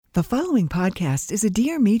The following podcast is a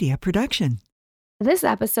Dear Media production. This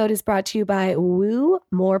episode is brought to you by Woo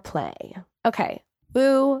More Play. Okay,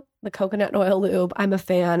 Woo, the coconut oil lube. I'm a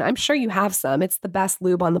fan. I'm sure you have some. It's the best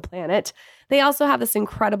lube on the planet. They also have this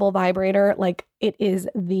incredible vibrator. Like, it is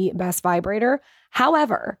the best vibrator.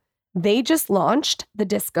 However, they just launched the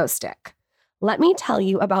Disco Stick. Let me tell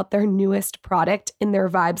you about their newest product in their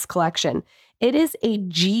Vibes collection. It is a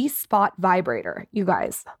G-spot vibrator, you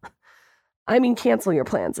guys. I mean, cancel your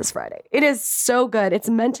plans this Friday. It is so good. It's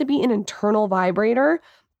meant to be an internal vibrator,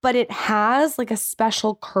 but it has like a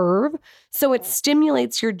special curve. So it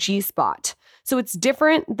stimulates your G-spot. So it's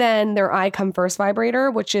different than their I Come First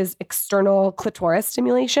vibrator, which is external clitoris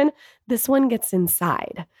stimulation. This one gets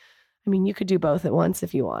inside. I mean, you could do both at once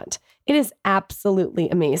if you want. It is absolutely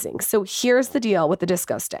amazing. So here's the deal with the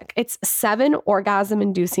Disco Stick. It's 7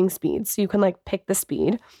 orgasm-inducing speeds. So you can like pick the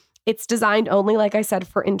speed. It's designed only, like I said,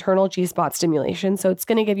 for internal G-spot stimulation. So it's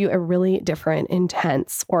going to give you a really different,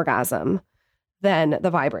 intense orgasm than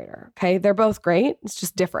the vibrator. Okay. They're both great. It's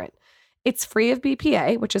just different. It's free of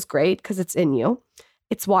BPA, which is great because it's in you.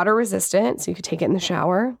 It's water resistant. So you could take it in the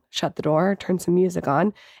shower, shut the door, turn some music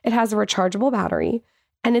on. It has a rechargeable battery,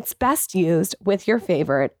 and it's best used with your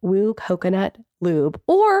favorite Woo coconut lube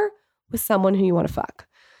or with someone who you want to fuck.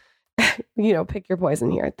 Pick your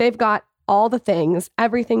poison here. They've got all the things,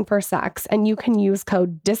 everything for sex, and you can use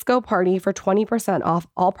code DISCOPARTY for 20% off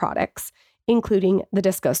all products, including the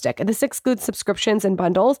Disco Stick. This excludes subscriptions and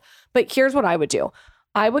bundles, but here's what I would do.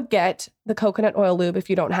 I would get the coconut oil lube if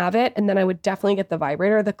you don't have it, and then I would definitely get the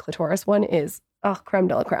vibrator. The clitoris one is creme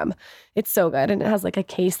de la creme. It's so good, and it has like a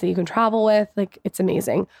case that you can travel with. Like, it's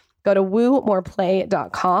amazing. Go to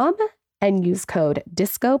woomoreplay.com and use code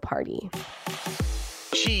DISCOPARTY.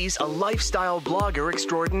 She's a lifestyle blogger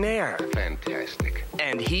extraordinaire. Fantastic.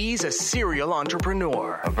 And he's a serial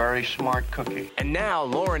entrepreneur. A very smart cookie. And now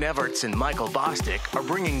Lauren Everts and Michael Bosstick are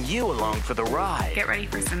bringing you along for the ride. Get ready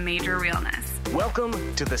for some major realness.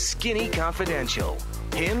 Welcome to the Skinny Confidential.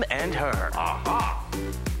 Him and her. Aha!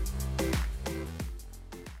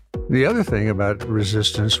 The other thing about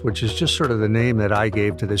resistance, which is just sort of the name that I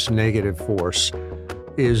gave to this negative force,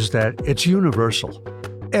 is that it's universal.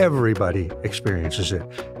 Everybody experiences it,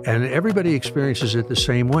 and everybody experiences it the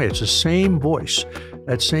same way. It's the same voice,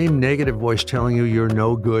 that same negative voice telling you you're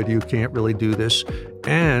no good, you can't really do this,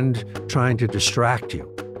 and trying to distract you.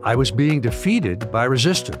 I was being defeated by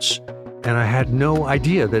resistance, and I had no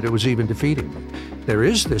idea that it was even defeating me. There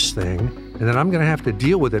is this thing, and then I'm going to have to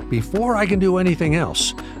deal with it before I can do anything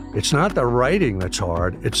else. It's not the writing that's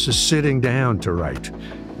hard, it's the sitting down to write.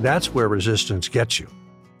 That's where resistance gets you.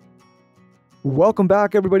 Welcome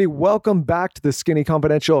back, everybody. Welcome back to the Skinny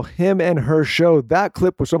Confidential Him and Her show. That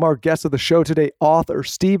clip was from our guest of the show today, author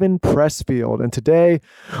Steven Pressfield. And today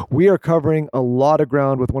we are covering a lot of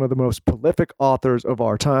ground with one of the most prolific authors of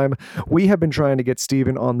our time. We have been trying to get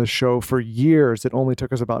Steven on the show for years. It only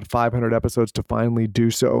took us about 500 episodes to finally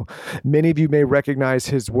do so. Many of you may recognize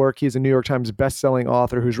his work. He's a New York Times bestselling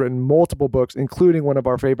author who's written multiple books, including one of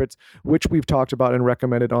our favorites, which we've talked about and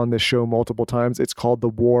recommended on this show multiple times. It's called The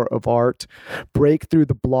War of Art. Break through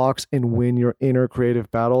the blocks and win your inner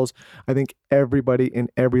creative battles. I think everybody in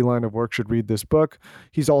every line of work should read this book.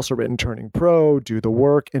 He's also written Turning Pro, Do the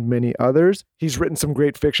Work, and many others. He's written some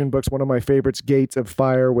great fiction books. One of my favorites, Gates of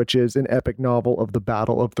Fire, which is an epic novel of the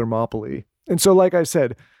Battle of Thermopylae. And so, like I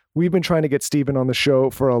said, we've been trying to get Steven on the show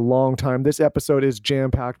for a long time. This episode is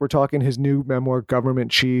jam-packed. We're talking his new memoir,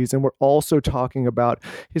 Government Cheese, and we're also talking about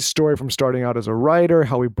his story from starting out as a writer,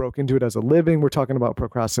 how he broke into it as a living. We're talking about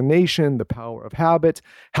procrastination, the power of habit,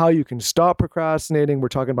 how you can stop procrastinating. We're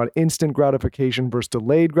talking about instant gratification versus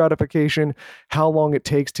delayed gratification, how long it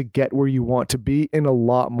takes to get where you want to be, and a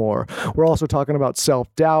lot more. We're also talking about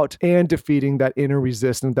self-doubt and defeating that inner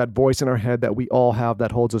resistance, that voice in our head that we all have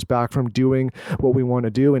that holds us back from doing what we want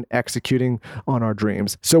to do and executing on our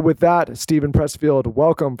dreams. So with that, Steven Pressfield,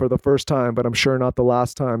 welcome for the first time, but I'm sure not the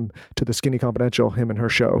last time, to the Skinny Confidential Him and Her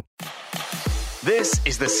show. This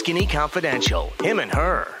is the Skinny Confidential. Him and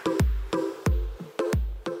Her.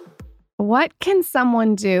 What can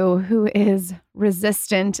someone do who is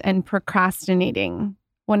resistant and procrastinating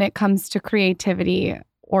when it comes to creativity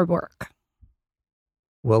or work?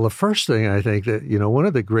 Well, the first thing I think that, one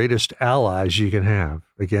of the greatest allies you can have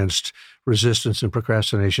against resistance and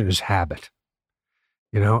procrastination is habit.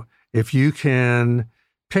 If you can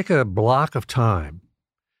pick a block of time,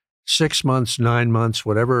 6 months, 9 months,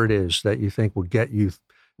 whatever it is that you think will get you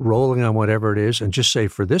rolling on whatever it is, and just say,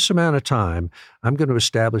 for this amount of time, I'm going to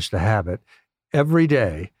establish the habit every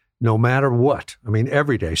day no matter what. I mean,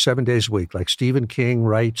 every day, 7 days a week, like Stephen King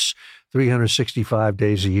writes 365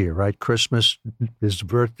 days a year, right? Christmas is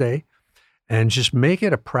birthday. And just make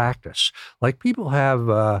it a practice. Like people have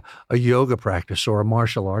a yoga practice or a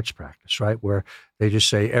martial arts practice, right? Where they just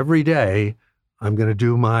say, every day, I'm going to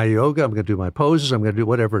do my yoga, I'm going to do my poses, I'm going to do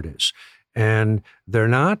whatever it is. And they're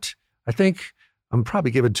not, I think, I'm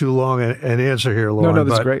probably giving too long an answer here, Lauren. No,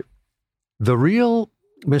 that's great. The real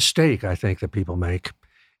mistake I think that people make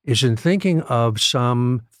is in thinking of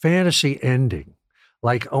some fantasy ending.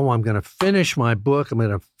 Like, oh, I'm going to finish my book, I'm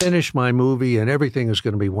going to finish my movie, and everything is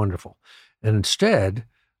going to be wonderful. And instead,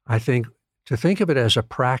 I think to think of it as a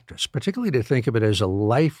practice, particularly to think of it as a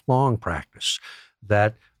lifelong practice,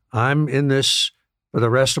 that I'm in this for the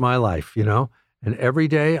rest of my life, and every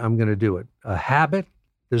day I'm going to do it. A habit,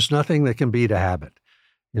 there's nothing that can beat a habit.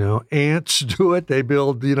 Ants do it. They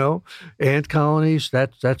build, ant colonies.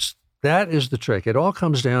 That is the trick. It all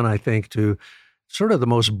comes down, I think, to sort of the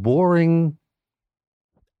most boring,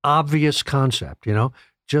 obvious concept,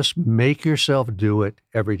 Just make yourself do it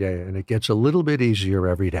every day, and it gets a little bit easier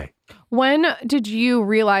every day. When did you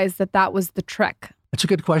realize that was the trick? That's a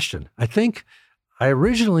good question. I think I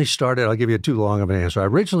originally started, I'll give you too long of an answer. I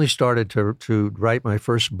originally started to write my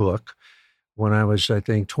first book when I was, I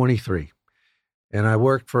think, 23. And I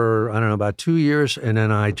worked for, about 2 years, and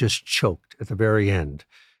then I just choked at the very end.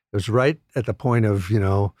 It was right at the point of,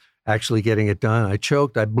 actually getting it done. I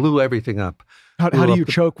choked. I blew everything up. How do you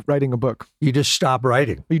choke writing a book? You just stop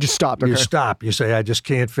writing. You just stopped. Okay. You stop. You say, I just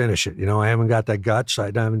can't finish it. I haven't got the guts. I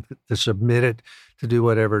haven't to submit it, to do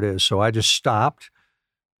whatever it is. So I just stopped,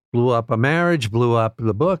 blew up a marriage, blew up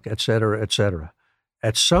the book, et cetera, et cetera.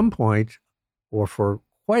 At some point, or for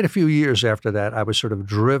quite a few years after that, I was sort of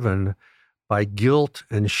driven by guilt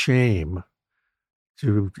and shame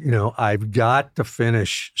to, I've got to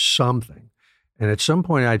finish something. And at some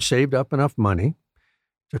point I'd saved up enough money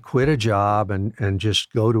to quit a job and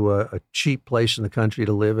just go to a cheap place in the country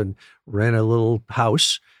to live and rent a little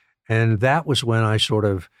house. And that was when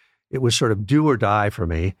it was sort of do or die for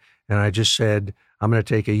me. And I just said, I'm going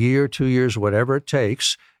to take a year, 2 years, whatever it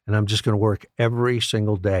takes, and I'm just going to work every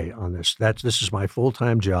single day on this. This is my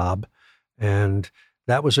full-time job. And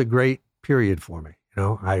that was a great period for me.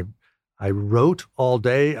 I wrote all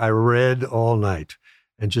day, I read all night,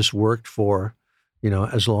 and just worked for,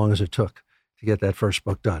 as long as it took to get that first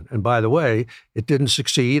book done. And by the way, it didn't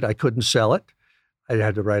succeed. I couldn't sell it. I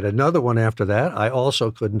had to write another one after that. I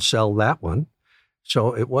also couldn't sell that one.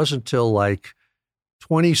 So it wasn't till like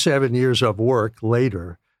 27 years of work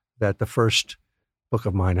later that the first book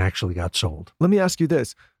of mine actually got sold. Let me ask you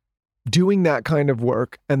this. Doing that kind of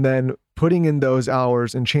work and then putting in those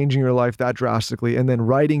hours and changing your life that drastically, and then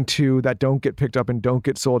writing two that don't get picked up and don't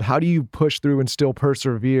get sold, how do you push through and still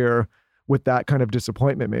persevere with that kind of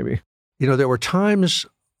disappointment maybe? There were times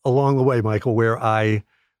along the way, Michael, where I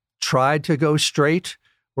tried to go straight,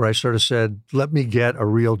 where I sort of said, let me get a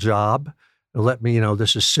real job. Let me,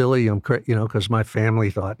 this is silly, because my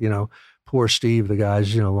family thought, poor Steve, the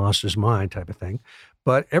guy's, lost his mind type of thing.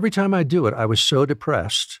 But every time I do it, I was so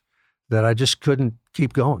depressed that I just couldn't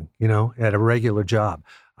keep going, at a regular job.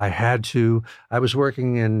 I was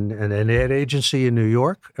working in an ad agency in New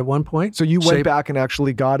York at one point. So you went back and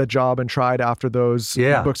actually got a job and tried after those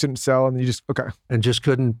books didn't sell, and you just, okay. And just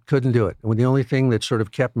couldn't do it. And the only thing that sort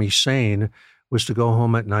of kept me sane was to go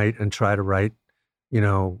home at night and try to write,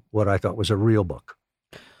 what I thought was a real book.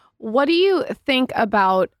 What do you think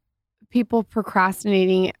about people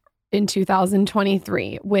procrastinating in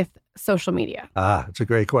 2023 with social media? It's a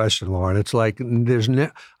great question, Lauren. It's like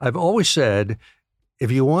I've always said, if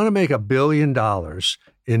you want to make $1 billion,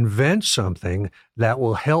 invent something that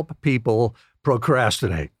will help people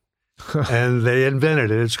procrastinate. And they invented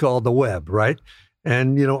it. It's called the web, right?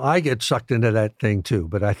 And, I get sucked into that thing too.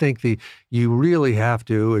 But I think you really have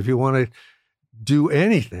to, if you want to do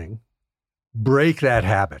anything, break that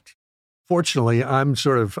habit. Fortunately,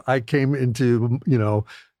 I came into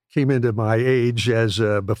my age as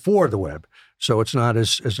before the web. So it's not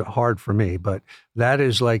as hard for me. But that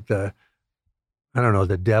is like the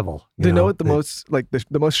devil. You know what the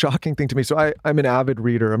most shocking thing to me? So I'm an avid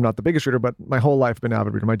reader. I'm not the biggest reader, but my whole life I've been an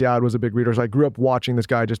avid reader. My dad was a big reader. So I grew up watching this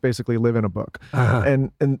guy just basically live in a book. Uh-huh.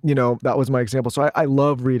 And that was my example. So I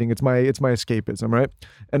love reading. It's my escapism, right?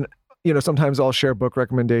 And sometimes I'll share book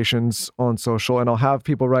recommendations on social, and I'll have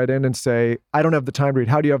people write in and say, I don't have the time to read.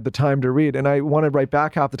 How do you have the time to read? And I want to write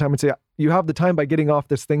back half the time and say, you have the time by getting off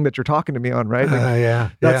this thing that you're talking to me on, right? Like, yeah.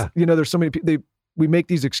 There's so many people, we make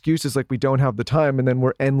these excuses like we don't have the time, and then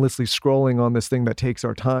we're endlessly scrolling on this thing that takes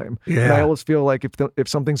our time. Yeah. And I always feel like if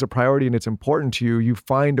something's a priority and it's important to you, you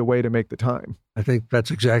find a way to make the time. I think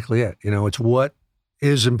that's exactly it. It's what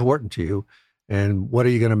is important to you, and what are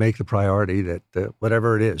you going to make the priority that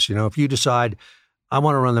whatever it is. If you decide I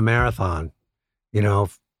want to run the marathon,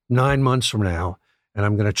 9 months from now, and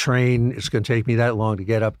I'm going to train, it's going to take me that long to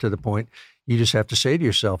get up to the point. You just have to say to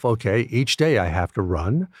yourself, okay, each day I have to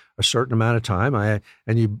run a certain amount of time.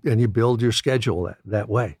 And you build your schedule that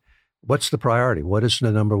way. What's the priority? What is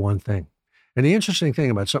the number one thing? And the interesting thing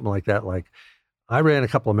about something like that, like I ran a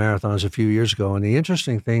couple of marathons a few years ago, and the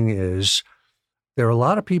interesting thing is there are a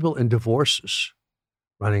lot of people in divorces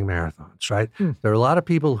running marathons, right? There are a lot of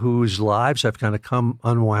people whose lives have kind of come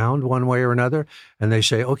unwound one way or another, and they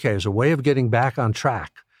say, okay, as a way of getting back on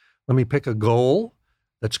track, let me pick a goal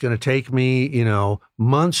that's going to take me,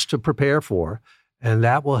 months to prepare for, and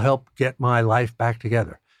that will help get my life back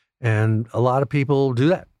together. And a lot of people do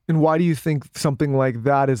that. And why do you think something like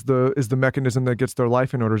that is the mechanism that gets their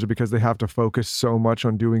life in order? Is it because they have to focus so much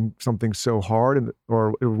on doing something so hard,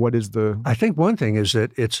 or what is the? I think one thing is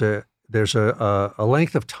that there's a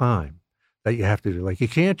length of time that you have to do. Like you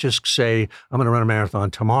can't just say, I'm going to run a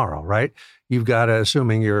marathon tomorrow, right? You've got to,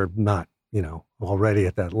 assuming you're not, already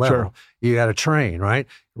at that level, Sure. You got to train, right?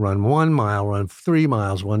 Run 1 mile, run 3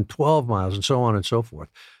 miles, run 12 miles, and so on and so forth.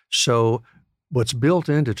 So what's built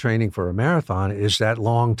into training for a marathon is that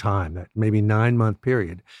long time, that maybe 9-month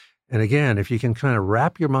period. And again, if you can kind of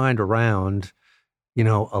wrap your mind around,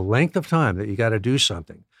 a length of time that you got to do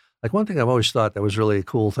something. Like one thing I've always thought that was really a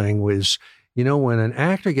cool thing was, when an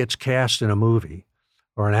actor gets cast in a movie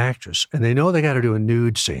or an actress and they know they got to do a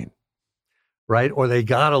nude scene, right? Or they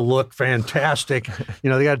got to look fantastic.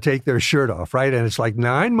 They got to take their shirt off, right? And it's like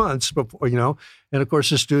 9 months before, and of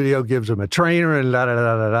course the studio gives them a trainer and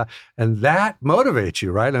da-da-da-da-da. And that motivates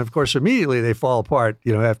you, right? And of course, immediately they fall apart,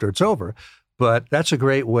 after it's over. But that's a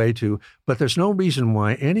great way but there's no reason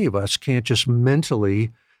why any of us can't just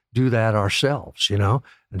mentally do that ourselves,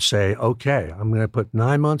 and say, okay, I'm going to put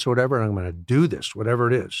 9 months or whatever, and I'm going to do this, whatever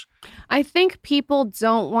it is. I think people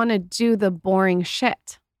don't want to do the boring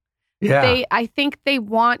shit. Yeah. I think they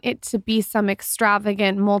want it to be some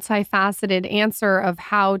extravagant, multifaceted answer of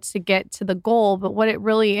how to get to the goal. But what it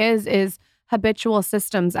really is habitual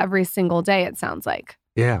systems every single day, it sounds like.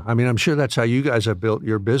 Yeah. I mean, I'm sure that's how you guys have built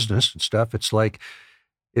your business and stuff. It's like,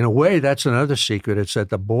 in a way, that's another secret. It's that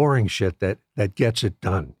the boring shit that gets it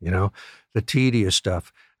done, the tedious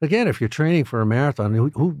stuff. Again, if you're training for a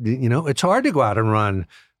marathon, it's hard to go out and run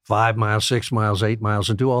 5 miles, 6 miles, 8 miles,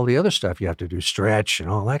 and do all the other stuff you have to do, stretch and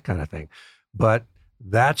all that kind of thing. But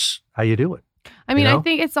that's how you do it. I mean, I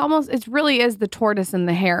think it really is the tortoise and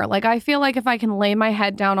the hare. Like, I feel like if I can lay my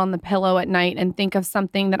head down on the pillow at night and think of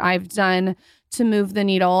something that I've done to move the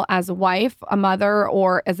needle as a wife, a mother,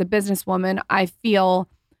 or as a businesswoman, I feel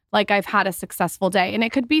like I've had a successful day. And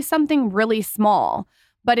it could be something really small,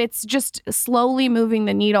 but it's just slowly moving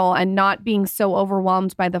the needle and not being so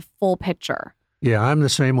overwhelmed by the full picture. Yeah, I'm the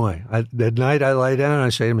same way. At night I lie down and I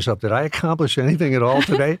say to myself, did I accomplish anything at all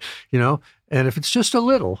today? And if it's just a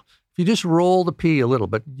little, if you just roll the P a little,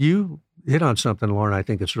 but you hit on something, Lauren, I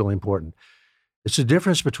think it's really important. It's the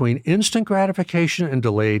difference between instant gratification and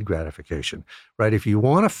delayed gratification, right? If you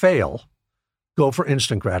want to fail, go for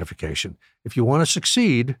instant gratification. If you want to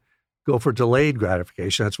succeed, go for delayed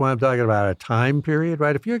gratification. That's why I'm talking about a time period,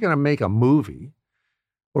 right? If you're going to make a movie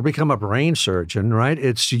or become a brain surgeon, right,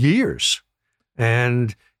 it's years.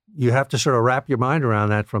 And you have to sort of wrap your mind around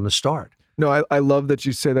that from the start. No, I love that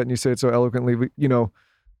you say that and you say it so eloquently.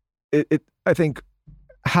 I think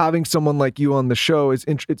having someone like you on the show it's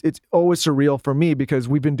always surreal for me because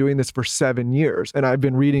we've been doing this for 7 years and I've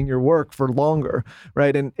been reading your work for longer,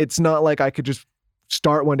 right? And it's not like I could just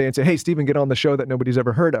start one day and say, hey, Stephen, get on the show that nobody's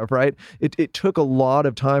ever heard of, right? It took a lot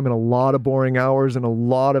of time and a lot of boring hours and a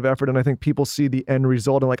lot of effort. And I think people see the end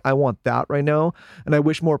result and like, I want that right now. And I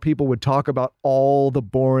wish more people would talk about all the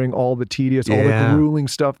boring, all the tedious, all the grueling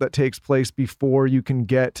stuff that takes place before you can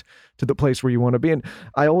get to the place where you want to be. And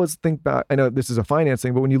I always think back, I know this is a finance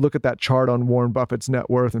thing, but when you look at that chart on Warren Buffett's net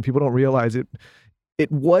worth and people don't realize it,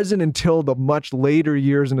 it wasn't until the much later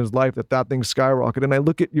years in his life that thing skyrocketed. And I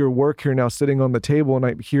look at your work here now sitting on the table and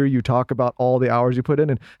I hear you talk about all the hours you put in.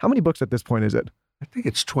 And how many books at this point is it? I think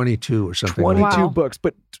it's 22 or something. 22 books.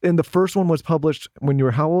 But the first one was published when you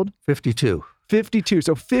were how old? 52. 52.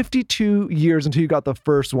 So 52 years until you got the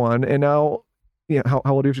first one. And now, how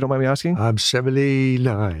old are you if you don't mind me asking? I'm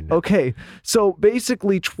 79. Okay. So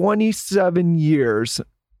basically 27 years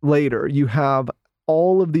later, you have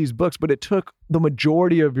all of these books, but it took the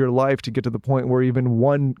majority of your life to get to the point where even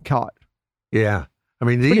one caught. Yeah. I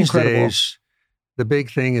mean, Pretty these incredible. days, the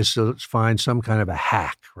big thing is to find some kind of a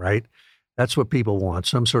hack, right? That's what people want,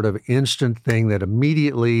 some sort of instant thing that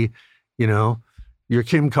immediately, you know, you're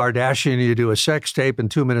Kim Kardashian, you do a sex tape, and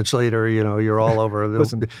 2 minutes later, you know, you're all over the,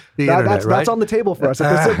 Listen, the internet, right? that's on the table for us.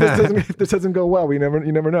 If this doesn't go well, you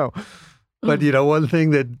never know. But, you know, one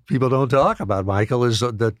thing that people don't talk about, Michael, is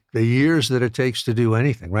the years that it takes to do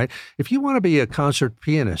anything, right? If you want to be a concert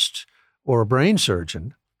pianist or a brain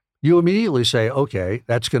surgeon, you immediately say, okay,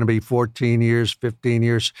 that's going to be 14 years, 15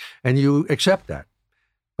 years, and you accept that.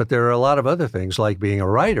 But there are a lot of other things, like being a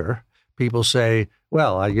writer. People say,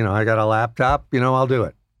 well, I got a laptop, I'll do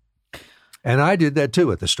it. And I did that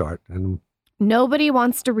too at the start. And Nobody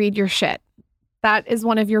Wants to Read Your Shit. That is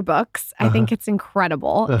one of your books. I think it's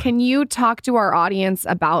incredible. Can you talk to our audience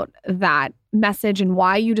about that message and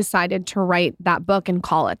why you decided to write that book and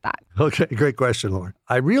call it that? Okay, great question, Lauren.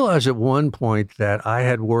 I realized at one point that I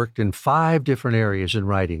had worked in 5 different areas in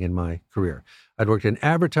writing in my career. I'd worked in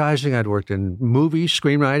advertising, I'd worked in movies,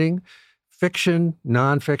 screenwriting, fiction,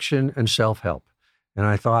 nonfiction, and self-help. And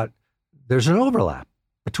I thought, there's an overlap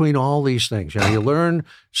between all these things. You learn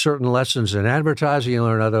certain lessons in advertising, you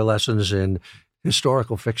learn other lessons in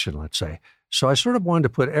historical fiction, let's say. So I sort of wanted to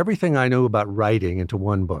put everything I knew about writing into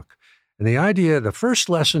one book. And the idea, the first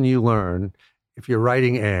lesson you learn if you're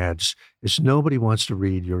writing ads is nobody wants to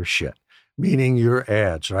read your shit, meaning your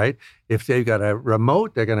ads, right? If they've got a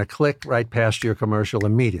remote, they're going to click right past your commercial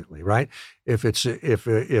immediately, right? If it's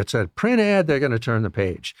a print ad, they're going to turn the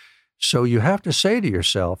page. So you have to say to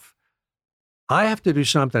yourself, I have to do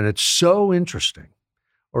something that's so interesting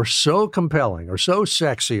or so compelling or so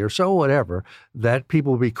sexy or so whatever that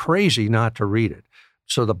people will be crazy not to read it.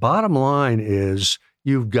 So the bottom line is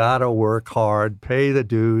you've got to work hard, pay the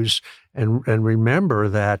dues, and remember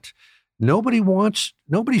that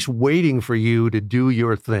nobody's waiting for you to do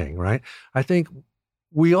your thing, right? I think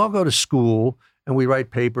we all go to school and we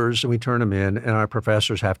write papers and we turn them in and our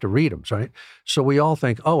professors have to read them, right? So we all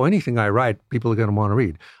think, oh, anything I write, people are going to want to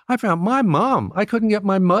read. I found my mom, I couldn't get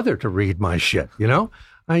my mother to read my shit,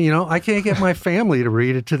 I can't get my family to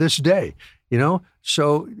read it to this day,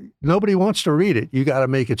 So nobody wants to read it. You got to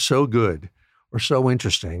make it so good or so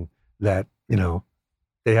interesting that,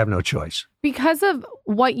 they have no choice. Because of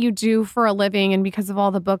what you do for a living and because of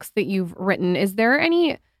all the books that you've written, is there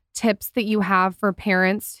any tips that you have for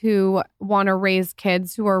parents who want to raise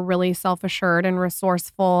kids who are really self-assured and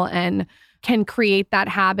resourceful and can create that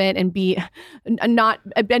habit and be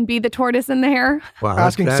the tortoise in the hare? Wow,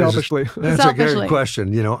 Asking selfishly. That's a great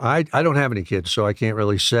question. I don't have any kids, so I can't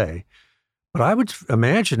really say. But I would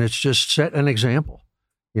imagine it's just set an example,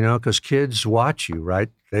 because kids watch you, right?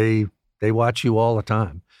 They watch you all the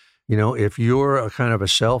time. If you're a kind of a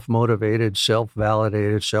self-motivated,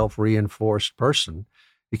 self-validated, self-reinforced person,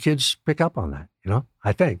 the kids pick up on that,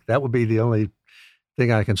 I think that would be the only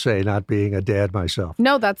thing I can say, not being a dad myself.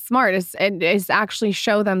 No, that's smart. Is actually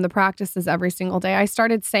show them the practices every single day. I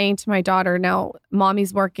started saying to my daughter, now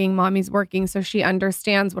mommy's working, so she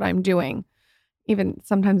understands what I'm doing. Even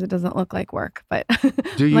sometimes it doesn't look like work, but.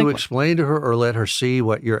 Do you explain to her or let her see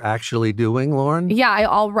what you're actually doing, Lauren? Yeah,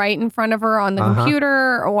 I'll write in front of her on the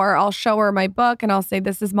computer, or I'll show her my book and I'll say,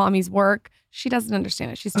 this is mommy's work. She doesn't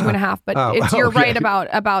understand it. She's 2.5, but you're right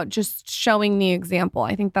about just showing the example.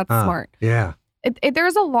 I think that's smart. Yeah.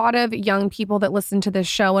 There's a lot of young people that listen to this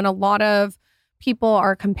show, and a lot of people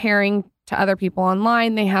are comparing to other people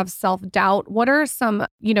online. They have self-doubt. What are some,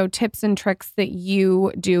 tips and tricks that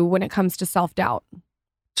you do when it comes to self-doubt?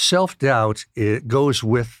 Self-doubt, it goes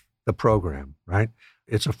with the program, right?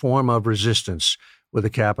 It's a form of resistance with a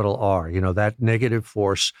capital R, that negative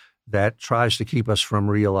force that tries to keep us from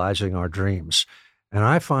realizing our dreams. And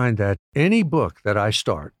I find that any book that I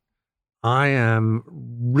start, I am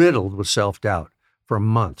riddled with self-doubt for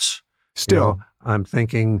months. Still, I'm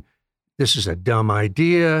thinking, this is a dumb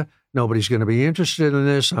idea. Nobody's going to be interested in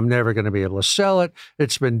this. I'm never going to be able to sell it.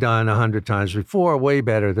 It's been done 100 times before, way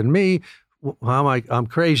better than me. I'm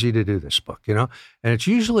crazy to do this book, And it's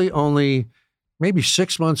usually only maybe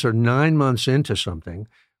 6 months or 9 months into something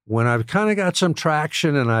when I've kind of got some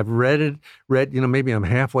traction and I've read, maybe I'm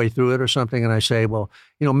halfway through it or something. And I say, well,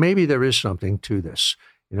 maybe there is something to this,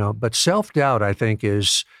 but self-doubt, I think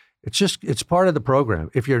it's part of the program.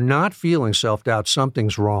 If you're not feeling self-doubt,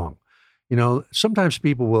 something's wrong. Sometimes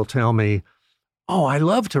people will tell me, oh, I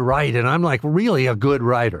love to write and I'm like really a good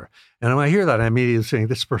writer. And when I hear that, I immediately think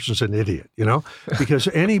this person's an idiot, because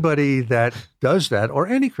anybody that does that or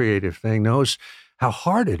any creative thing knows how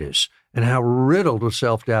hard it is and how riddled with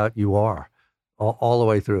self-doubt you are all the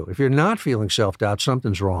way through. If you're not feeling self-doubt,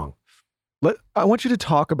 something's wrong. I want you to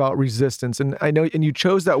talk about resistance. And I know, and you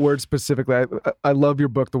chose that word specifically. I love your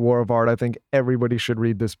book, The War of Art. I think everybody should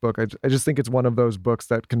read this book. I just think it's one of those books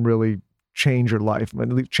that can really change your life. I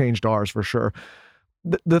mean, it changed ours for sure.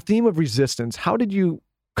 The theme of resistance, how did you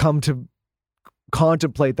come to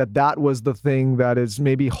contemplate that was the thing that is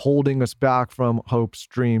maybe holding us back from hopes,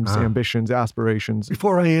 dreams, ambitions, aspirations?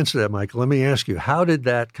 Before I answer that, Michael, let me ask you, how did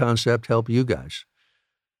that concept help you guys?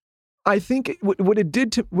 I think what it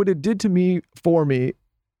did to me, for me,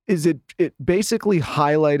 is it basically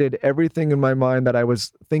highlighted everything in my mind that I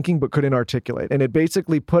was thinking but couldn't articulate. And it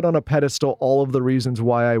basically put on a pedestal all of the reasons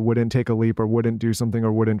why I wouldn't take a leap or wouldn't do something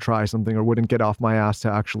or wouldn't try something or wouldn't get off my ass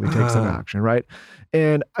to actually take some action, right?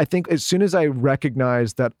 And I think as soon as I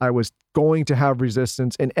recognized that I was going to have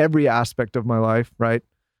resistance in every aspect of my life, right?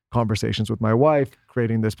 Conversations with my wife,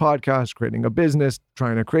 creating this podcast, creating a business,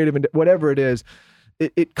 trying a creative, whatever it is,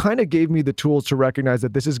 it kind of gave me the tools to recognize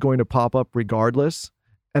that this is going to pop up regardless,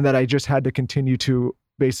 and that I just had to continue to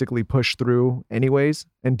basically push through anyways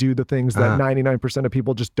and do the things that 99% of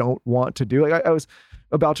people just don't want to do. Like I was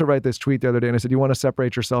about to write this tweet the other day, and I said, you want to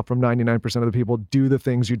separate yourself from 99% of the people, do the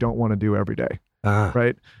things you don't want to do every day,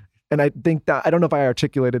 right? And I think that, I don't know if I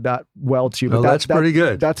articulated that well to you, but that's pretty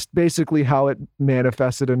good. That's basically how it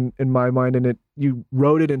manifested in my mind. And you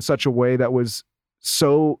wrote it in such a way that was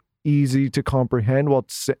so easy to comprehend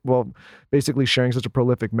while basically sharing such a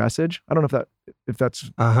prolific message. I don't know if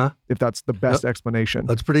that's the best explanation.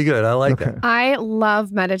 That's pretty good. I like that. I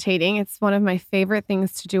love meditating. It's one of my favorite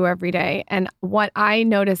things to do every day. And what I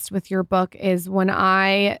noticed with your book is when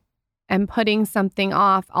I am putting something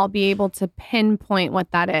off, I'll be able to pinpoint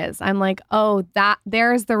what that is. I'm like, oh,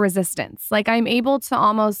 there's the resistance. Like I'm able to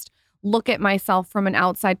almost look at myself from an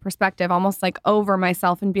outside perspective, almost like over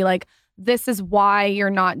myself, and be like, this is why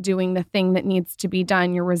you're not doing the thing that needs to be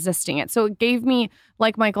done. You're resisting it. So it gave me,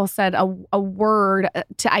 like Michael said, a word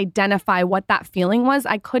to identify what that feeling was.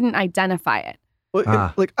 I couldn't identify it.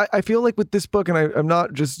 Well, I feel like with this book, and I'm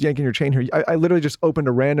not just yanking your chain here, I literally just opened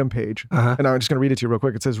a random page, and I'm just going to read it to you real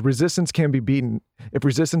quick. It says, resistance can be beaten. If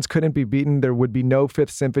resistance couldn't be beaten, there would be no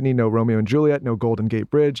Fifth Symphony, no Romeo and Juliet, no Golden Gate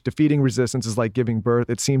Bridge. Defeating resistance is like giving birth.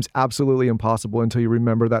 It seems absolutely impossible until you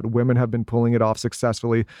remember that women have been pulling it off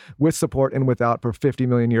successfully with support and without for 50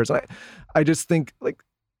 million years. I just think like,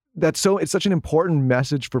 it's such an important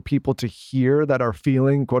message for people to hear that are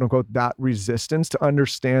feeling, quote unquote, that resistance, to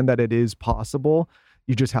understand that it is possible.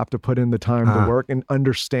 You just have to put in the time to work and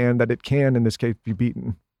understand that it can, in this case, be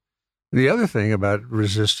beaten. The other thing about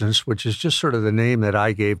resistance, which is just sort of the name that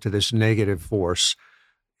I gave to this negative force,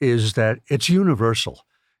 is that it's universal.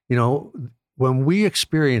 You know, when we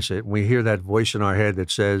experience it, we hear that voice in our head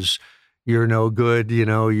that says, you're no good, you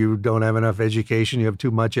know, you don't have enough education, you have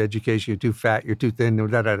too much education, you're too fat, you're too thin,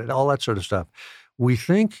 all that sort of stuff. We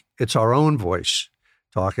think it's our own voice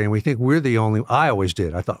talking. We think we're the only, I always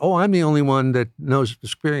did. I thought, I'm the only one that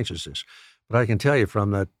experiences this. But I can tell you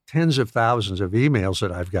from the tens of thousands of emails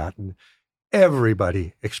that I've gotten,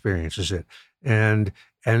 everybody experiences it. And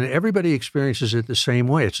everybody experiences it the same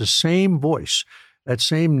way. It's the same voice, that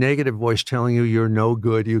same negative voice telling you you're no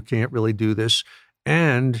good, you can't really do this,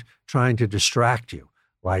 and trying to distract you.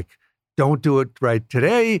 Like, don't do it right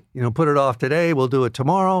today, put it off today, we'll do it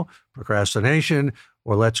tomorrow, procrastination,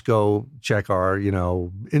 or let's go check our,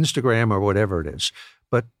 Instagram or whatever it is.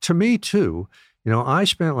 But to me too, I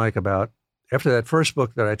spent after that first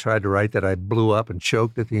book that I tried to write that I blew up and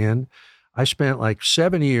choked at the end, I spent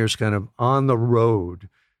 7 years kind of on the road,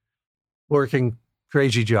 working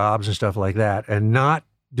crazy jobs and stuff like that, and not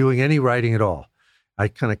doing any writing at all. I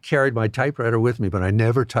kind of carried my typewriter with me, but I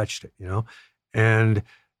never touched it, and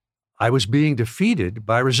I was being defeated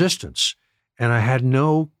by resistance, and I had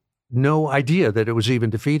no idea that it was even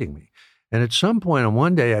defeating me. And at some point on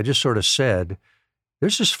one day, I just sort of said,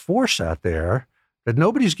 there's this force out there that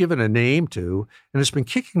nobody's given a name to, and it's been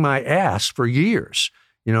kicking my ass for years,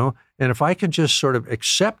 and if I can just sort of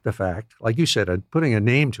accept the fact, like you said, I'm putting a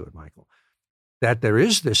name to it, Michael, that there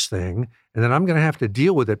is this thing, and then I'm going to have to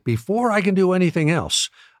deal with it before I can do anything else.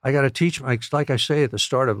 I got to teach, like I say at the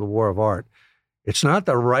start of The War of Art, it's not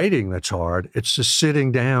the writing that's hard, it's the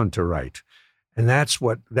sitting down to write. And that's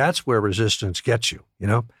where resistance gets you,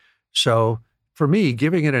 So for me,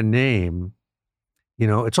 giving it a name,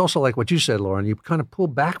 it's also like what you said, Lauren, you kind of pull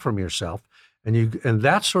back from yourself, and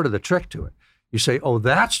that's sort of the trick to it. You say,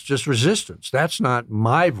 that's just resistance. That's not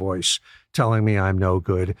my voice telling me I'm no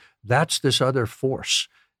good. That's this other force.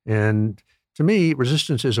 And to me,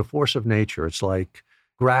 resistance is a force of nature. It's like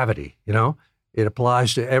gravity, It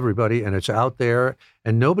applies to everybody, and it's out there,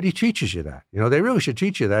 and nobody teaches you that. They really should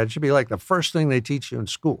teach you that. It should be like the first thing they teach you in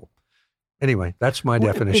school. Anyway, that's my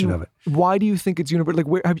definition of it. Why do you think it's universal? Like,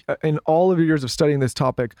 where in all of your years of studying this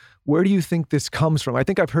topic, where do you think this comes from? I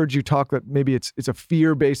think I've heard you talk that maybe it's a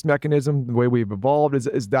fear-based mechanism, the way we've evolved.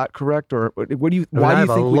 Is that correct, or what do you? Why do you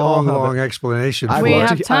think we all have long it? explanation?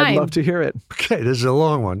 I'd love to hear it. Okay, this is a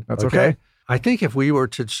long one. That's okay. I think if we were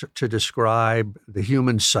to describe the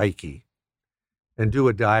human psyche and do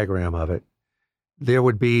a diagram of it, there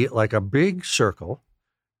would be like a big circle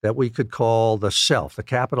that we could call the self, the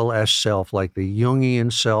capital S self, like the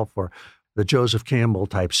Jungian self or the Joseph Campbell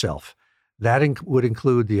type self. That would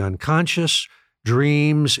include the unconscious,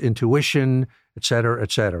 dreams, intuition, et cetera,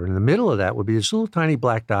 et cetera. In the middle of that would be this little tiny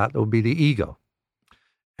black dot that would be the ego.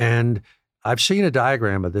 And I've seen a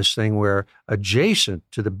diagram of this thing where adjacent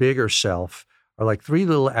to the bigger self are like three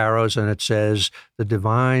little arrows, and it says the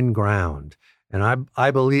divine ground. And I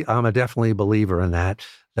believe, I'm definitely a believer in that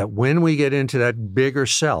when we get into that bigger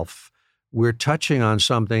self, we're touching on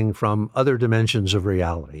something from other dimensions of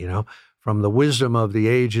reality, from the wisdom of the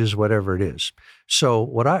ages, whatever it is. So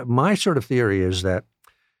my sort of theory is that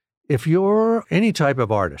if you're any type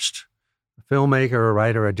of artist, a filmmaker, a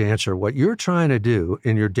writer, a dancer, what you're trying to do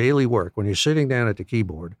in your daily work when you're sitting down at the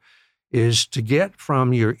keyboard is to get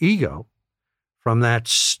from your ego, from that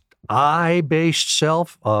I-based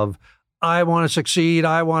self of, I want to succeed,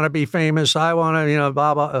 I want to be famous, I want to,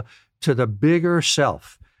 blah, blah, to the bigger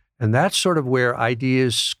self. And that's sort of where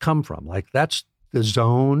ideas come from. Like that's the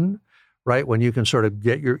zone, right? When you can sort of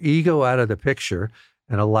get your ego out of the picture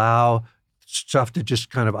and allow stuff to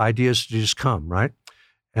just kind of ideas to just come, right?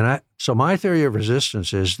 So my theory of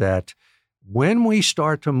resistance is that when we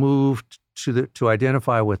start to move to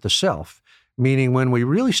identify with the self, meaning when we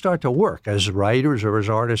really start to work as writers or as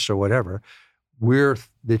artists or whatever,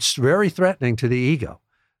 it's very threatening to the ego.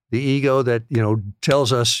 The ego that,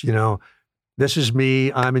 tells us, this is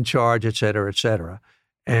me, I'm in charge, et cetera, et cetera.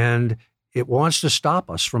 And it wants to stop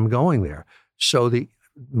us from going there. So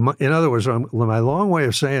in other words, my long way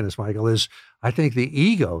of saying this, Michael, is I think the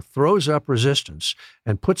ego throws up resistance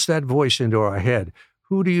and puts that voice into our head.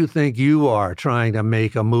 Who do you think you are trying to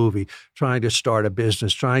make a movie, trying to start a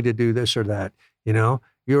business, trying to do this or that?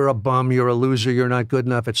 You're a bum, you're a loser, you're not good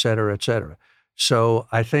enough, et cetera, et cetera. So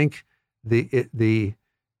I think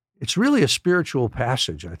it's really a spiritual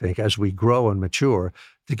passage, I think, as we grow and mature,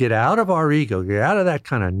 to get out of our ego, get out of that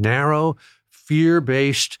kind of narrow,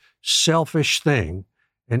 fear-based, selfish thing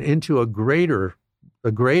and into a greater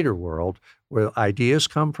world where ideas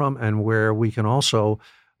come from and where we can also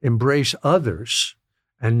embrace others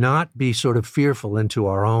and not be sort of fearful into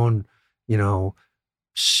our own,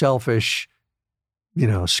 selfish,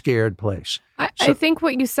 scared place. I think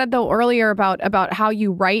what you said though earlier about how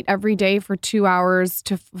you write every day for 2 hours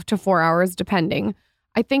to 4 hours, depending.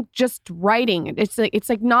 I think just writing, it's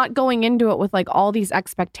like not going into it with like all these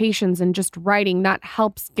expectations and just writing, that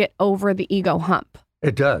helps get over the ego hump.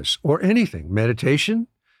 It does. Or anything, meditation,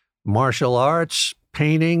 martial arts,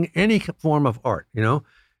 painting, any form of art,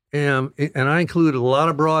 and I include a lot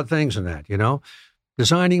of broad things in that,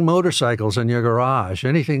 designing motorcycles in your garage,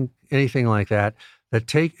 anything like that. It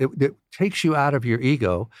takes you out of your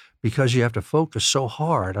ego because you have to focus so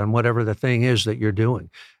hard on whatever the thing is that you're doing.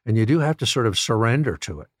 And you do have to sort of surrender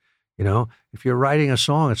to it. If you're writing a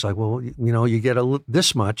song, it's like, well, you get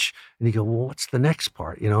this much and you go, well, what's the next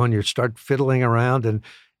part? And you start fiddling around. And,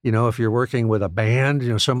 if you're working with a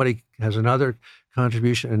band, somebody has another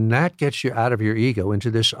contribution and that gets you out of your ego into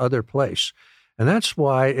this other place. And that's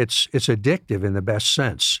why it's addictive in the best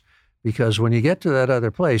sense, because when you get to that other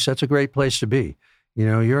place, that's a great place to be.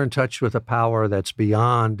 You're in touch with a power that's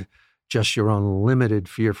beyond just your own limited,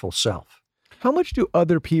 fearful self. How much do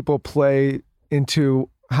other people play into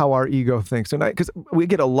how our ego thinks? And because we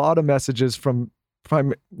get a lot of messages from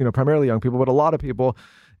primarily young people, but a lot of people,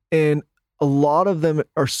 and a lot of them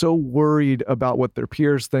are so worried about what their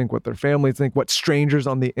peers think, what their families think, what strangers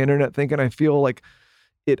on the internet think. And I feel like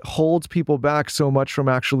it holds people back so much from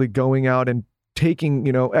actually going out and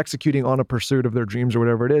executing on a pursuit of their dreams or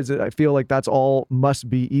whatever it is. I feel like that's all must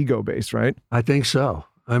be ego-based, right? I think so.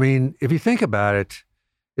 I mean, if you think about it,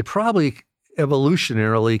 it probably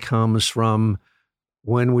evolutionarily comes from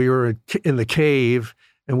when we were in the cave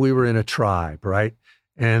and we were in a tribe, right?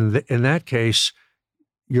 And in that case,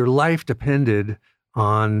 your life depended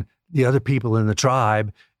on the other people in the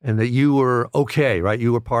tribe and that you were okay, right?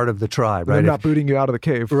 You were part of the tribe, right? They're not booting you out of the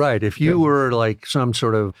cave. Right. If you were like some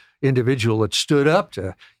sort of individual that stood up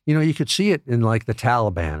to, you could see it in like the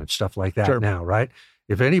Taliban and stuff like that now, right?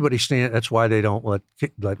 If anybody that's why they don't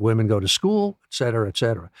let women go to school, et cetera, et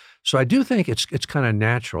cetera. So I do think it's kind of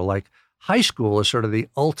natural. Like high school is sort of the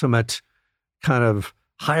ultimate kind of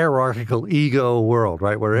hierarchical ego world,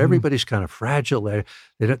 right? Where everybody's kind of fragile.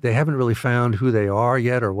 They haven't really found who they are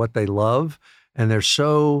yet or what they love. And they're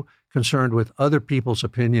so concerned with other people's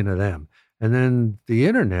opinion of them. And then the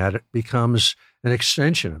internet becomes an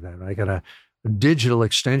extension of that. I got a digital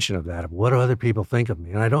extension of that, of what do other people think of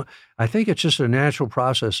me? And I think it's just a natural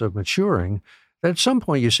process of maturing that at some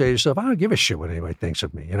point you say to yourself, I don't give a shit what anybody thinks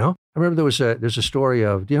of me, you know? I remember there's a story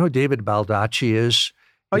of, do you know who David Baldacci is?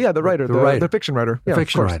 Oh yeah, the writer, the fiction writer. The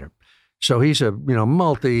fiction writer. So he's a,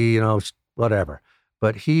 whatever.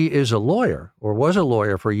 But he is a lawyer, or was a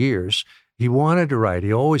lawyer for years. He wanted to write.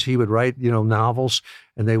 He would write, novels,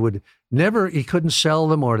 and he couldn't sell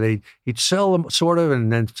them, or he'd sell them sort of,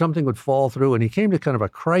 and then something would fall through. And he came to kind of a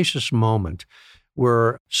crisis moment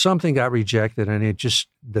where something got rejected, and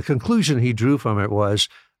the conclusion he drew from it was,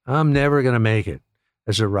 I'm never going to make it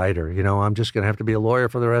as a writer. I'm just going to have to be a lawyer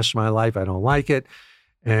for the rest of my life. I don't like it.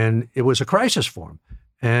 And it was a crisis for him.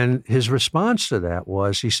 And his response to that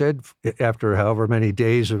was, he said, after however many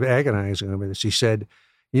days of agonizing over this, he said,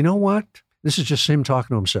 you know what? This is just him talking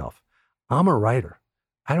to himself. I'm a writer.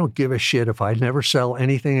 I don't give a shit if I never sell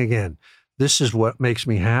anything again. This is what makes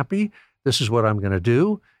me happy. This is what I'm going to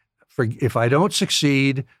do. If I don't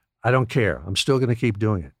succeed, I don't care. I'm still going to keep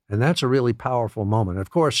doing it. And that's a really powerful moment.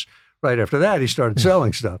 Of course, right after that, he started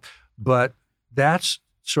selling stuff. But that's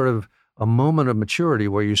sort of a moment of maturity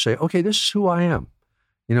where you say, okay, this is who I am.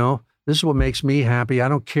 This is what makes me happy. I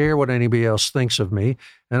don't care what anybody else thinks of me.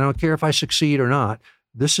 And I don't care if I succeed or not.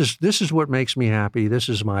 This is what makes me happy. This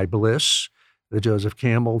is my bliss, the Joseph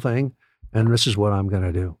Campbell thing. And this is what I'm going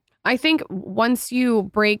to do. I think once you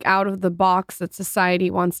break out of the box that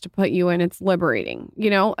society wants to put you in, it's liberating.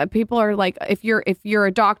 People are like, if you're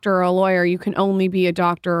a doctor or a lawyer, you can only be a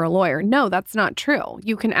doctor or a lawyer. No, that's not true.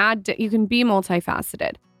 You can be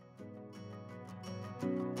multifaceted.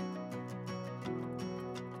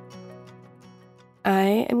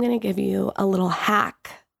 I am going to give you a little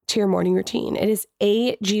hack to your morning routine. It is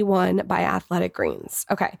AG1 by Athletic Greens.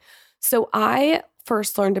 Okay. So I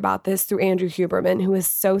first learned about this through Andrew Huberman, who is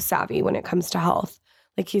so savvy when it comes to health.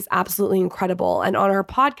 Like, he's absolutely incredible. And on our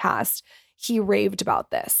podcast, he raved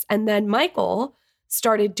about this. And then Michael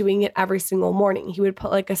started doing it every single morning. He would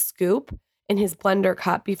put like a scoop in his blender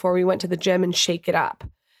cup before we went to the gym and shake it up.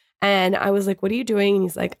 And I was like, what are you doing? And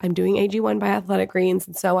he's like, I'm doing AG1 by Athletic Greens.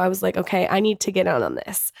 And so I was like, okay, I need to get on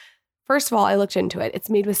this. First of all, I looked into it.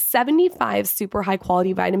 It's made with 75 super high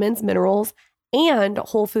quality vitamins, minerals, and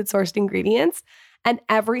whole food sourced ingredients. And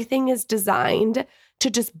everything is designed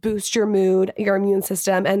to just boost your mood, your immune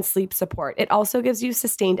system, and sleep support. It also gives you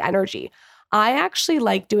sustained energy. I actually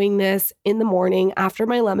like doing this in the morning after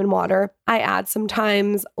my lemon water. I add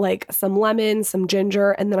sometimes like some lemon, some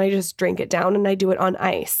ginger, and then I just drink it down, and I do it on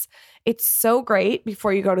ice. It's so great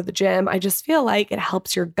before you go to the gym. I just feel like it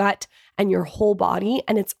helps your gut and your whole body,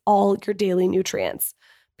 and it's all your daily nutrients.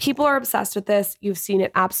 People are obsessed with this. You've seen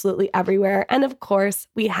it absolutely everywhere. And of course,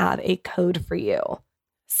 we have a code for you.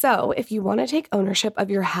 So if you want to take ownership of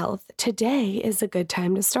your health, today is a good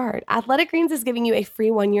time to start. Athletic Greens is giving you a free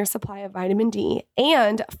 1-year supply of vitamin D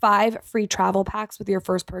and 5 free travel packs with your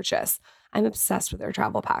first purchase. I'm obsessed with their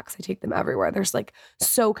travel packs. I take them everywhere. They're like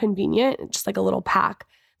so convenient, just like a little pack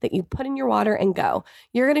that you put in your water and go.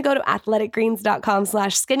 You're going to go to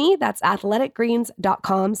athleticgreens.com/skinny. That's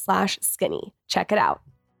athleticgreens.com/skinny. Check it out.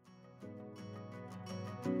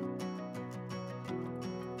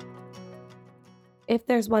 If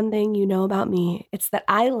there's one thing you know about me, it's that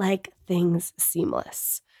I like things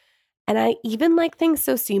seamless. And I even like things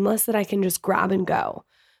so seamless that I can just grab and go.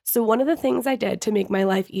 So one of the things I did to make my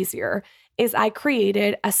life easier is I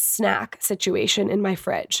created a snack situation in my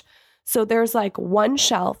fridge. So there's like one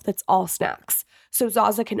shelf that's all snacks. So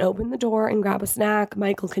Zaza can open the door and grab a snack.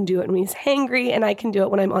 Michael can do it when he's hangry, and I can do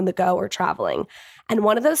it when I'm on the go or traveling. And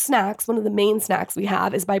one of those snacks, one of the main snacks we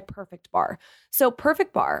have, is by Perfect Bar. So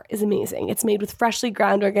Perfect Bar is amazing. It's made with freshly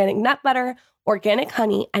ground organic nut butter, organic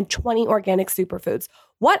honey, and 20 organic superfoods.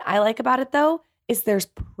 What I like about it, though, is there's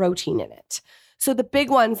protein in it. So the big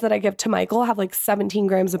ones that I give to Michael have like 17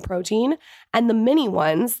 grams of protein, and the mini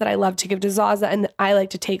ones that I love to give to Zaza and that I like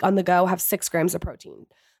to take on the go have 6 grams of protein.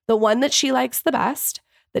 The one that she likes the best,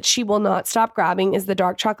 that she will not stop grabbing, is the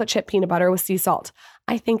dark chocolate chip peanut butter with sea salt.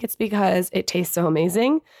 I think it's because it tastes so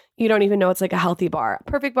amazing. You don't even know it's like a healthy bar.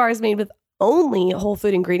 Perfect Bar is made with only whole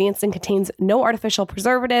food ingredients and contains no artificial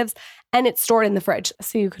preservatives, and it's stored in the fridge.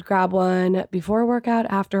 So you could grab one before a workout,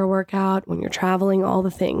 after a workout, when you're traveling, all the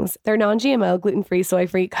things. They're non-GMO, gluten-free,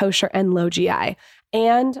 soy-free, kosher, and low GI.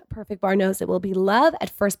 And Perfect Bar knows it will be love at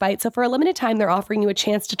first bite. So for a limited time, they're offering you a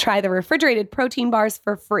chance to try the refrigerated protein bars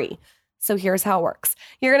for free. So here's how it works.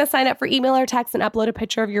 You're going to sign up for email or text and upload a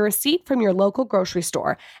picture of your receipt from your local grocery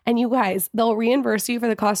store. And you guys, they'll reimburse you for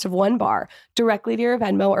the cost of one bar directly to your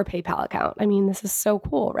Venmo or PayPal account. I mean, this is so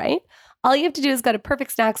cool, right? All you have to do is go to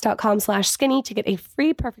perfectsnacks.com/skinny to get a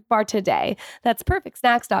free Perfect Bar today. That's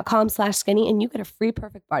perfectsnacks.com/skinny and you get a free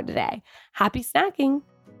Perfect Bar today. Happy snacking.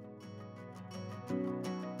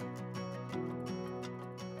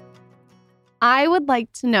 I would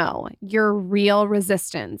like to know your real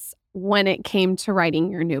resistance when it came to writing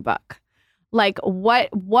your new book. Like, what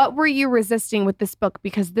were you resisting with this book?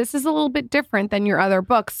 Because this is a little bit different than your other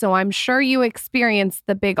books. So I'm sure you experienced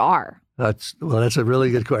the big R. That's a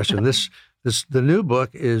really good question. The new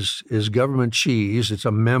book is Government Cheese. It's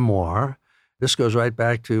a memoir. This goes right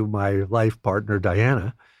back to my life partner,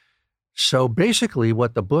 Diana. So basically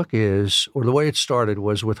what the book is, or the way it started,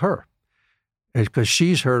 was with her. Because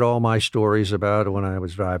she's heard all my stories about when I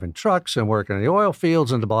was driving trucks and working in the oil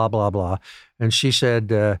fields and blah, blah, blah. And she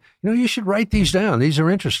said, you should write these down. These are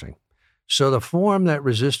interesting. So the form that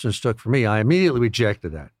resistance took for me, I immediately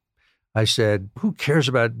rejected that. I said, who cares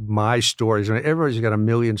about my stories? I mean, everybody's got a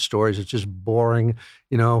million stories. It's just boring.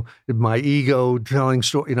 My ego telling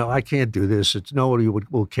stories. I can't do this. Nobody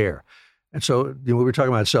will care. And so we were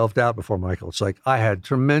talking about self-doubt before, Michael. It's like I had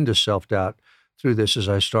tremendous self-doubt through this as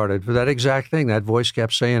I started for that exact thing. That voice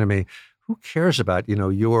kept saying to me, who cares about,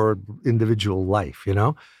 your individual life,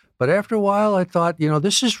 But after a while, I thought,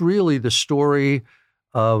 this is really the story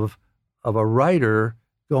of a writer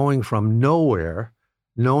going from nowhere,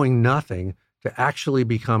 knowing nothing, to actually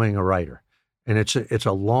becoming a writer. And it's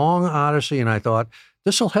a long odyssey. And I thought,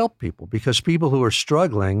 this will help people because people who are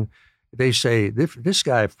struggling, they say, this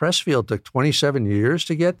guy, Pressfield, took 27 years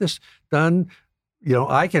to get this done.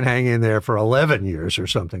 I can hang in there for 11 years or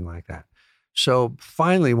something like that. So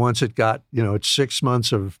finally, once it got, it's 6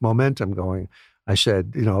 months of momentum going, I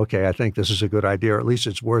said, okay, I think this is a good idea, or at least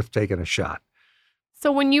it's worth taking a shot.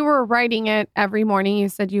 So when you were writing it every morning, you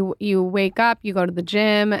said you wake up, you go to the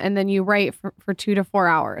gym, and then you write for 2 to 4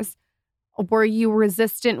 hours. Were you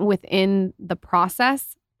resistant within the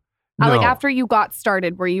process? No. Like after you got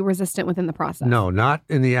started, were you resistant within the process? No, not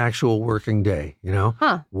in the actual working day,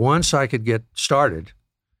 Once I could get started,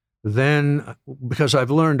 then, because I've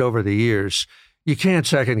learned over the years, you can't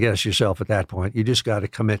second guess yourself at that point. You just got to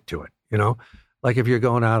commit to it, Like if you're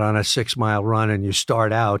going out on a 6-mile run and you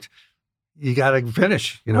start out, you got to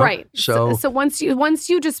finish, Right. So once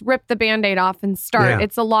you just rip the Band-Aid off and start,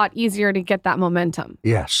 It's a lot easier to get that momentum.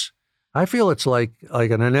 Yes. I feel it's like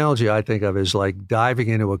an analogy I think of is like diving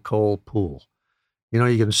into a cold pool. You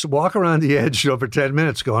can walk around the edge for 10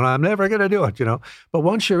 minutes going, I'm never going to do it, But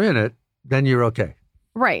once you're in it, then you're okay.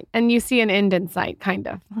 Right. And you see an end in sight, kind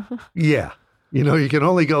of. Yeah. You can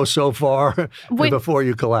only go so far before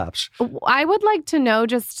you collapse. I would like to know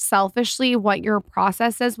just selfishly what your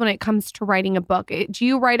process is when it comes to writing a book. Do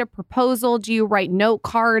you write a proposal? Do you write note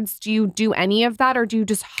cards? Do you do any of that? Or do you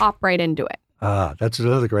just hop right into it? That's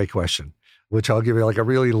another great question, which I'll give you like a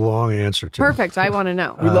really long answer to. Perfect. I want to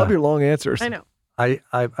know. We love your long answers. I know.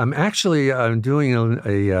 I'm doing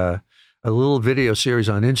a little video series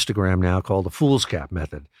on Instagram now called the Fool's Cap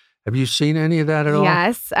Method. Have you seen any of that at all?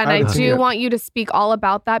 Yes, and I do want you to speak all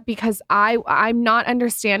about that because I'm not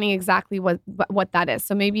understanding exactly what that is.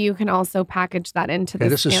 So maybe you can also package that into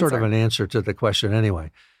this. This is sort of an answer to the question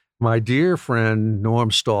anyway. My dear friend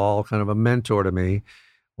Norm Stahl, kind of a mentor to me,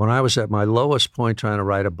 when I was at my lowest point trying to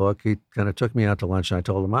write a book, he kind of took me out to lunch and I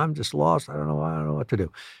told him, I'm just lost. I don't know what to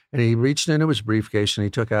do. And he reached into his briefcase and he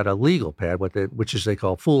took out a legal pad, which they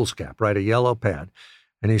call fool's cap, right? A yellow pad.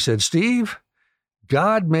 And he said, Steve,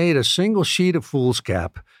 God made a single sheet of fool's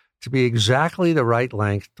cap to be exactly the right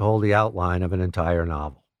length to hold the outline of an entire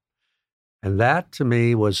novel. And that to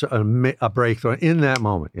me was a breakthrough in that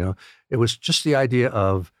moment. It was just the idea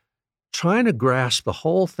of trying to grasp the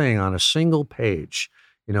whole thing on a single page.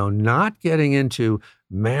 Not getting into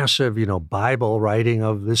massive, Bible writing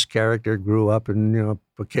of this character grew up in,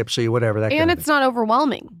 Poughkeepsie, whatever that. And it's not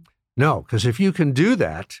overwhelming. No, because if you can do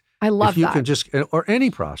that, I love if you that. can just, or any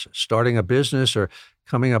process, starting a business or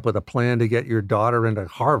coming up with a plan to get your daughter into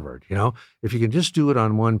Harvard, if you can just do it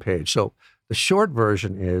on one page. So the short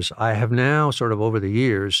version is I have now sort of over the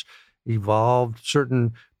years evolved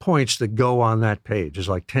certain points that go on that page. There's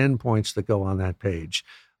like 10 points that go on that page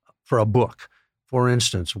for a book. For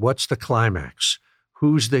instance, what's the climax?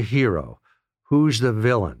 Who's the hero? Who's the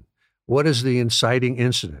villain? What is the inciting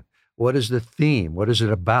incident? What is the theme? What is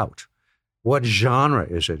it about? What genre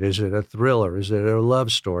is it? Is it a thriller? Is it a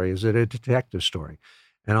love story? Is it a detective story?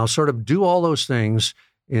 And I'll sort of do all those things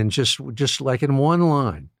in just like in one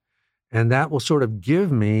line. And that will sort of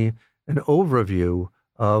give me an overview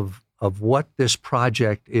of of what this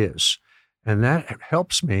project is. And that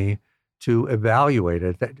helps me to evaluate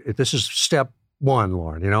it. This is step one,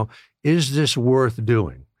 Lauren, is this worth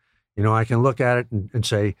doing? I can look at it and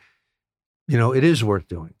say, it is worth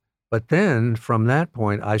doing. But then from that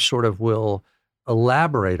point, I sort of will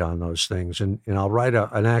elaborate on those things. And I'll write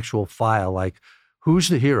an actual file like, who's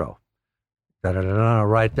the hero? I'll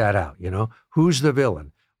write that out, Who's the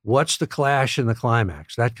villain? What's the clash in the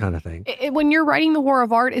climax? That kind of thing. When you're writing The War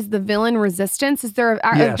of Art, is the villain resistance? Is there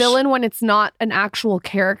a villain when it's not an actual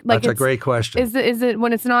character? That's a great question. Is it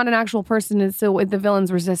when it's not an actual person? So the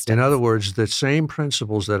villain's resistance? In other words, the same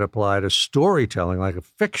principles that apply to storytelling, like a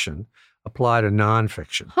fiction, apply to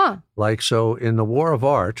nonfiction. Huh. Like, so in The War of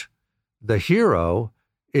Art, the hero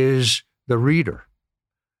is the reader.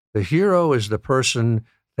 The hero is the person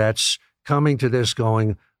that's coming to this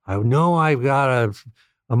going, I know I've got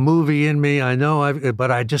a movie in me. I know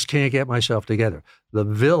but I just can't get myself together. The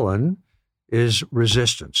villain is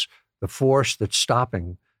resistance, the force that's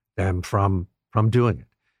stopping them from doing it.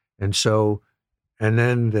 And so, and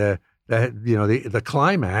then the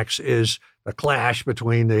climax is the clash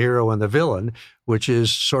between the hero and the villain, which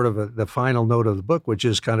is sort of the final note of the book, which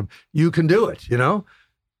is kind of, you can do it,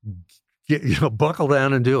 buckle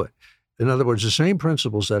down and do it. In other words, the same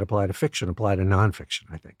principles that apply to fiction apply to nonfiction,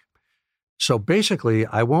 I think. So basically,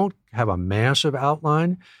 I won't have a massive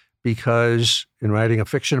outline because in writing a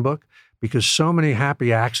fiction book, because so many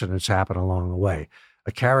happy accidents happen along the way.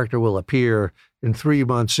 A character will appear in 3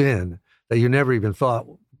 months in that you never even thought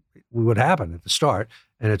would happen at the start.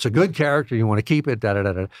 And it's a good character. You want to keep it,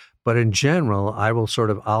 But in general,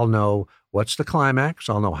 I'll know what's the climax.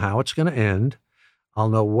 I'll know how it's going to end. I'll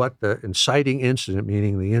know what the inciting incident,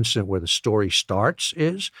 meaning the incident where the story starts,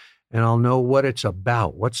 is. And I'll know what it's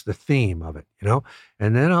about. What's the theme of it,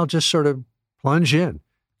 And then I'll just sort of plunge in.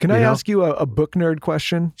 Can I ask you a book nerd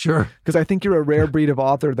question? Sure. Because I think you're a rare breed of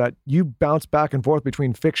author that you bounce back and forth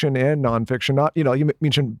between fiction and nonfiction. Not, you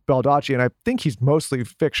mentioned Baldacci, and I think he's mostly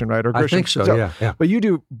fiction, right? Or Grisham. I think so, yeah. But you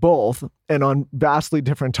do both, and on vastly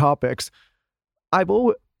different topics.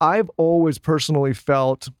 I've always personally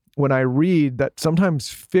felt when I read that sometimes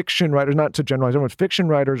fiction writers, not to generalize, fiction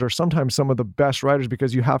writers are sometimes some of the best writers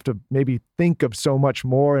because you have to maybe think of so much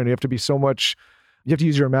more and you have to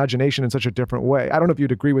use your imagination in such a different way. I don't know if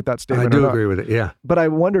you'd agree with that statement. I do agree with it, yeah. But I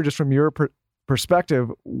wonder, just from your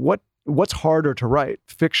perspective, what's harder to write,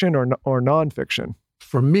 fiction or nonfiction?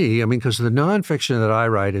 For me, because the nonfiction that I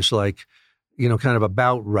write is like, kind of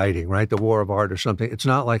about writing, right? The War of Art or something. It's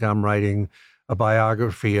not like I'm writing a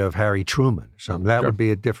biography of Harry Truman or something. That would be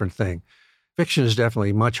a different thing. Fiction is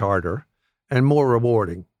definitely much harder and more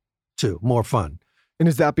rewarding too, more fun. And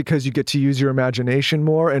is that because you get to use your imagination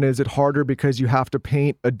more? And is it harder because you have to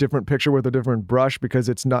paint a different picture with a different brush because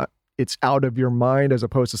it's out of your mind as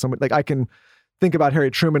opposed to somebody, like I can think about Harry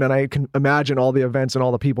Truman and I can imagine all the events and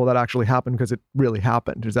all the people that actually happened because it really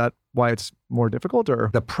happened. Is that why it's more difficult?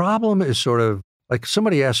 Or the problem is sort of like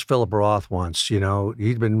somebody asked Philip Roth once,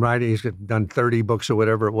 he'd been writing, he's done 30 books or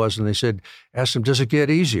whatever it was. And they asked him, does it get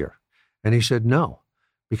easier? And he said, no,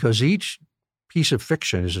 because each piece of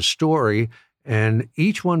fiction is a story and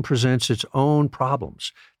each one presents its own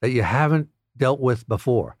problems that you haven't dealt with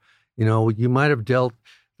before. You might have the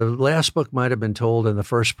last book might have been told in the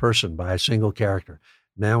first person by a single character.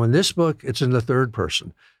 Now in this book, it's in the third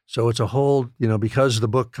person. So it's a whole, because the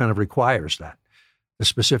book kind of requires that, the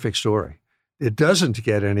specific story. It doesn't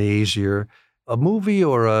get any easier. A movie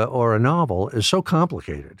or a novel is so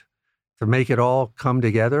complicated to make it all come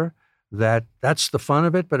together that's the fun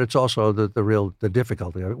of it, but it's also the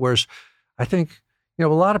difficulty of it. Whereas I think, a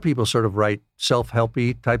lot of people sort of write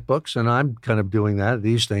self-helpy type books, and I'm kind of doing that.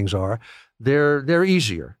 These things they're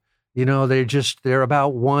easier. They're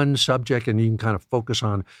about one subject and you can kind of focus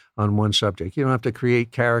on one subject. You don't have to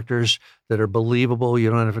create characters that are believable. You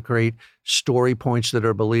don't have to create story points that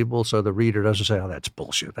are believable. So the reader doesn't say, oh, that's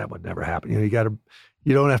bullshit. That would never happen. You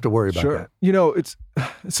don't have to worry about that. It's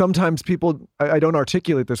sometimes people, I don't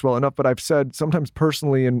articulate this well enough, but I've said sometimes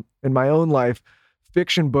personally in my own life,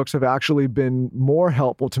 fiction books have actually been more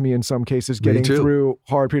helpful to me in some cases, getting through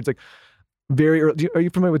hard periods. Like, very early. Are you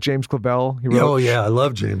familiar with James Clavell? Oh yeah, I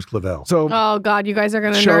love James Clavell. So, oh God, you guys are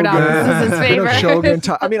going to nerd out. This is his favorite.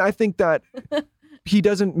 Shogun. I think that he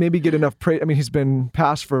doesn't maybe get enough praise. He's been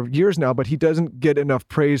passed for years now, but he doesn't get enough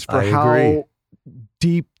praise for how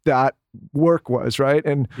deep that work was, right?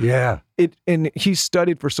 And he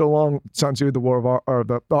studied for so long Sun Tzu, the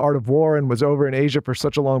Art of War, and was over in Asia for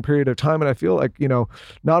such a long period of time. And I feel like,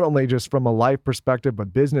 not only just from a life perspective,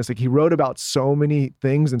 but business, like he wrote about so many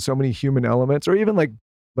things and so many human elements, or even like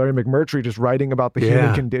Larry McMurtry just writing about the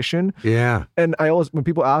human condition. Yeah. And I always, when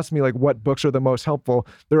people ask me like what books are the most helpful,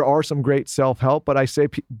 there are some great self-help, but I say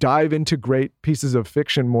dive into great pieces of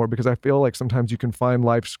fiction more, because I feel like sometimes you can find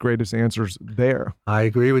life's greatest answers there. I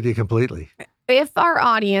agree with you completely. If our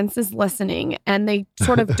audience is listening and they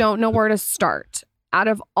sort of don't know where to start, out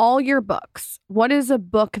of all your books, what is a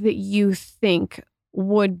book that you think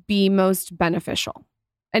would be most beneficial?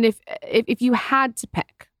 And if you had to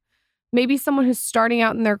pick, maybe someone who's starting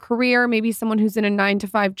out in their career, maybe someone who's in a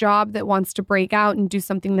 9-to-5 job that wants to break out and do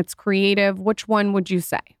something that's creative, which one would you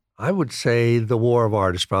say? I would say The War of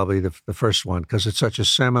Art is probably the first one, because it's such a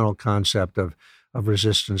seminal concept of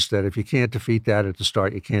resistance that if you can't defeat that at the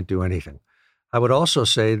start, you can't do anything. I would also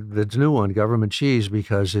say the new one, Government Cheese,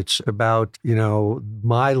 because it's about,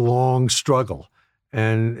 my long struggle.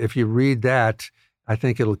 And if you read that, I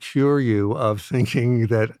think it'll cure you of thinking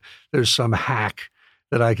that there's some hack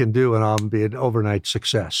that I can do and I'll be an overnight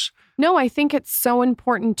success. No, I think it's so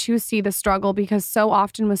important to see the struggle, because so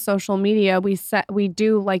often with social media, we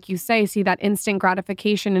do, like you say, see that instant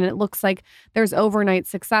gratification and it looks like there's overnight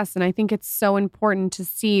success. And I think it's so important to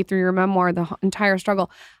see through your memoir the entire struggle.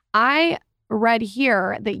 I read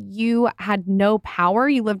here that you had no power.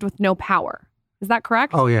 You lived with no power. Is that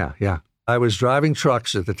correct? Oh, yeah. I was driving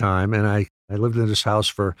trucks at the time, and I lived in this house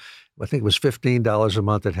for, I think it was $15 a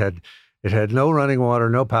month. It had no running water,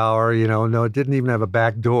 no power, no, it didn't even have a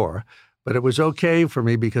back door. But it was okay for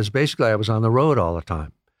me because basically I was on the road all the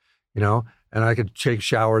time, and I could take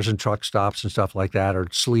showers and truck stops and stuff like that, or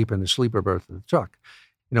sleep in the sleeper berth of the truck.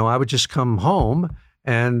 I would just come home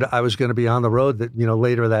and I was going to be on the road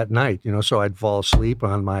later that night, so I'd fall asleep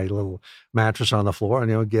on my little mattress on the floor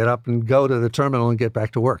and, get up and go to the terminal and get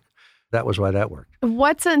back to work. That was why that worked.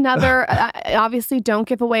 What's another, obviously don't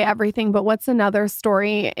give away everything, but what's another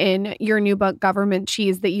story in your new book, Government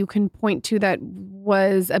Cheese, that you can point to that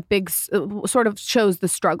was a big, sort of shows the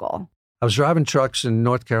struggle? I was driving trucks in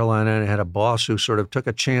North Carolina, and I had a boss who sort of took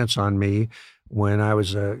a chance on me when I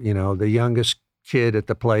was, the youngest kid at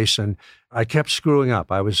the place, and I kept screwing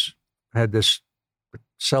up. I had this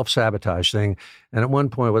self-sabotage thing, and at one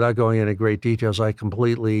point, without going into great details, I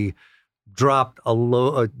completely dropped a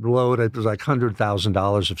load. It was like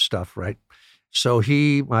 $100,000 of stuff, right? So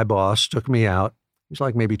my boss, took me out. He's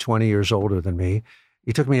like maybe 20 years older than me.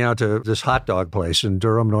 He took me out to this hot dog place in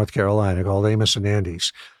Durham, North Carolina called Amos and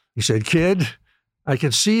Andy's. He said, "Kid, I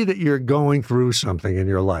can see that you're going through something in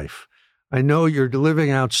your life. I know you're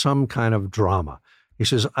living out some kind of drama." He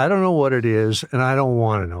says, "I don't know what it is, and I don't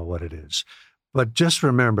want to know what it is. But just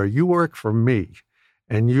remember, you work for me.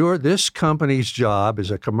 And this company's job is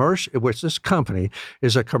this company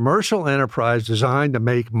is a commercial enterprise designed to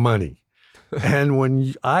make money. And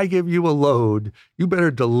when I give you a load, you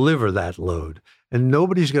better deliver that load. And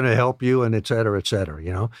nobody's going to help you, and et cetera, et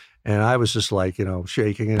cetera, And I was just like,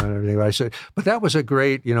 shaking and everything. I said, but that was a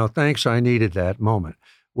great, thanks, I needed that moment,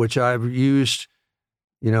 which I've used,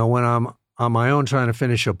 when I'm on my own trying to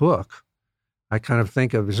finish a book. I kind of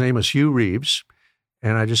think of, his name is Hugh Reeves.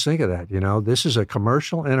 And I just think of that, this is a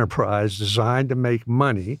commercial enterprise designed to make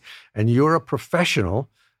money, and you're a professional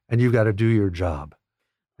and you've got to do your job.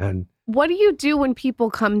 And what do you do when people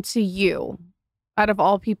come to you, out of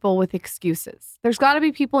all people, with excuses? There's got to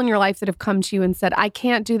be people in your life that have come to you and said, I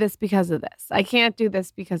can't do this because of this. I can't do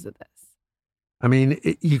this because of this. I mean,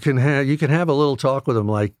 you can have a little talk with them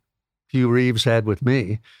like Hugh Reeves had with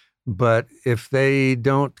me, but if they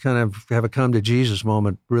don't kind of have a come to Jesus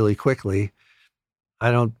moment really quickly, I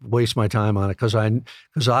don't waste my time on it, because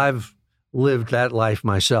I've lived that life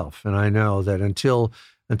myself, and I know that until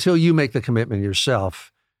you make the commitment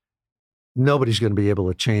yourself, nobody's going to be able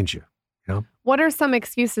to change you. What are some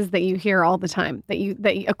excuses that you hear all the time that you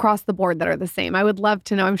across the board that are the same? I would love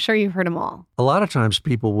to know. I'm sure you've heard them all. A lot of times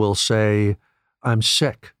people will say, "I'm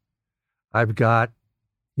sick. I've got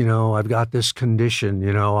this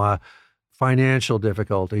condition. Financial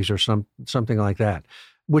difficulties or something like that."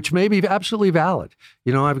 Which may be absolutely valid.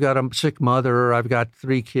 I've got a sick mother, or I've got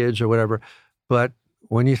 3 kids or whatever. But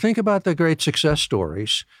when you think about the great success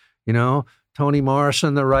stories, Toni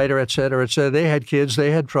Morrison, the writer, et cetera, they had kids,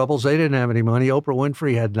 they had troubles, they didn't have any money. Oprah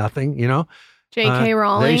Winfrey had nothing, J.K.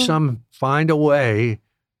 Rowling. They find a way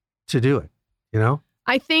to do it,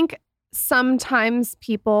 I think sometimes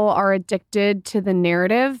people are addicted to the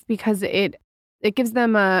narrative because it gives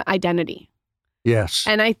them an identity. Yes.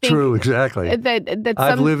 And I think true, exactly. That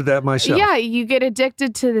I've lived that myself. Yeah, you get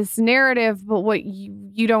addicted to this narrative, but what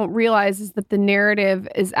you don't realize is that the narrative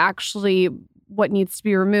is actually what needs to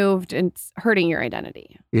be removed, and it's hurting your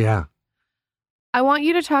identity. Yeah. I want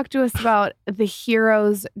you to talk to us about the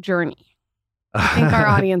hero's journey. I think our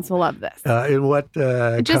audience will love this. In what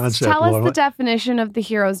Just concept? tell us Lauren? the definition of the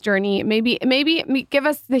hero's journey. Maybe give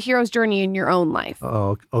us the hero's journey in your own life.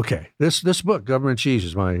 Oh, okay. This book, Government Cheese,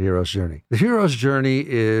 is my hero's journey. The hero's journey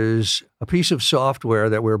is a piece of software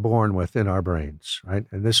that we're born with in our brains, right?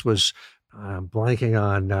 And this was, I'm blanking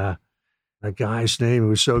on a guy's name who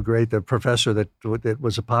was so great, the professor that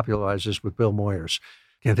was a popularized this with Bill Moyers.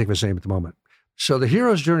 Can't think of his name at the moment. So the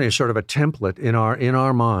hero's journey is sort of a template in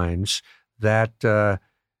our minds that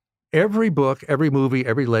every book, every movie,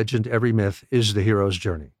 every legend, every myth is the hero's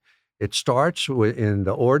journey. It starts in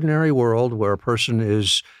the ordinary world where a person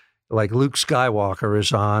is like Luke Skywalker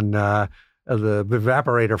is on the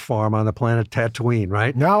evaporator farm on the planet Tatooine,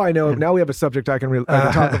 right? Now I know. Now we have a subject I can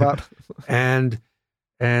talk about. and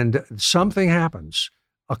something happens.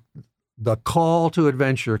 The call to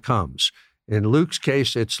adventure comes. In Luke's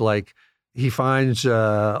case, it's like he finds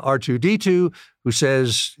R2-D2, who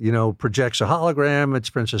says, projects a hologram. It's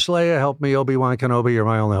Princess Leia. Help me, Obi-Wan Kenobi. You're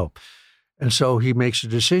my only hope. And so he makes a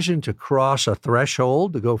decision to cross a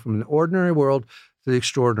threshold, to go from the ordinary world to the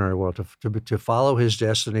extraordinary world, to follow his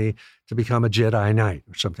destiny, to become a Jedi Knight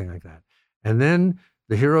or something like that. And then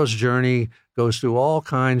the hero's journey goes through all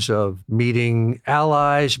kinds of meeting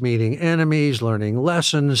allies, meeting enemies, learning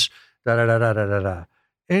lessons, da-da-da-da-da-da-da.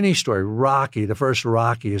 Any story, Rocky, the first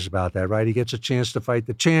Rocky is about that, right? He gets a chance to fight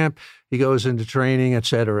the champ. He goes into training, et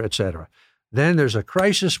cetera, et cetera. Then there's a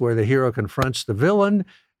crisis where the hero confronts the villain.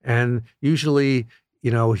 And usually,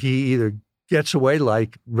 he either gets away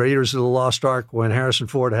like Raiders of the Lost Ark when Harrison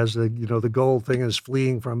Ford has the gold thing and is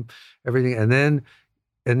fleeing from everything. And then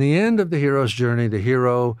in the end of the hero's journey, the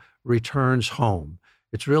hero returns home.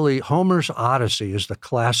 It's really Homer's Odyssey is the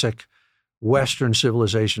classic Western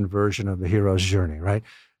civilization version of the hero's journey, right?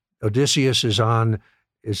 Odysseus is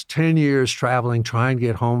 10 years traveling, trying to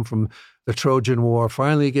get home from the Trojan War,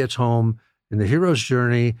 finally gets home. In the hero's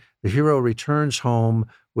journey, the hero returns home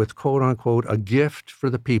with, quote unquote, a gift for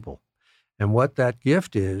the people. And what that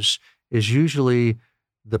gift is usually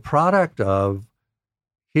the product of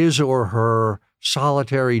his or her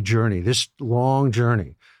solitary journey, this long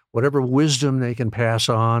journey, whatever wisdom they can pass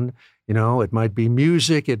on. It might be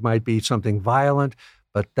music, it might be something violent,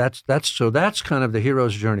 but that's kind of the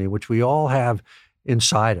hero's journey, which we all have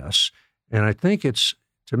inside us. And I think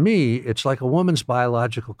to me, it's like a woman's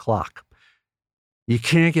biological clock. You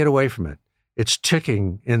can't get away from it. It's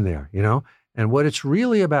ticking in there, And what it's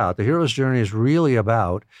really about, the hero's journey is really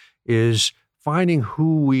about, is finding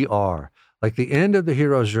who we are. Like the end of the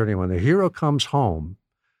hero's journey, when the hero comes home,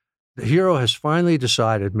 the hero has finally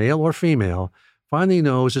decided, male or female, finally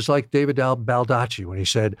knows. It's like David Baldacci when he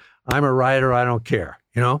said, I'm a writer, I don't care,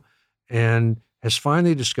 and has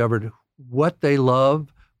finally discovered what they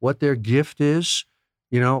love, what their gift is,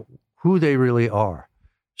 who they really are.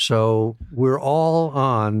 So we're all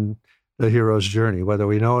on the hero's journey, whether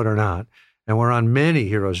we know it or not. And we're on many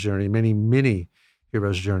hero's journey, many, many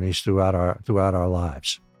hero's journeys throughout our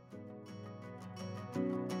lives.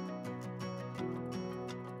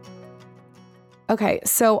 Okay,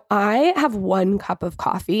 so I have 1 cup of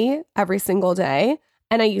coffee every single day,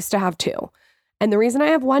 and I used to have 2. And the reason I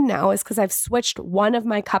have 1 now is because I've switched one of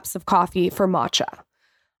my cups of coffee for matcha.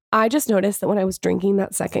 I just noticed that when I was drinking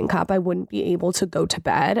that second cup, I wouldn't be able to go to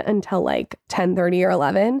bed until like 10:30 or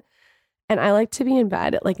 11. And I like to be in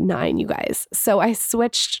bed at like 9, you guys. So I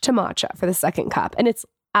switched to matcha for the second cup, and it's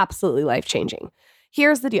absolutely life-changing.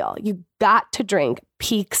 Here's the deal. You got to drink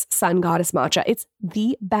Peak's Sun Goddess matcha. It's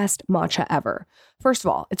the best matcha ever. First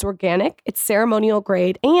of all, it's organic, it's ceremonial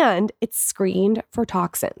grade, and it's screened for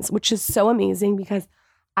toxins, which is so amazing because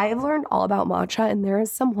I have learned all about matcha, and there is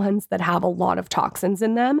some ones that have a lot of toxins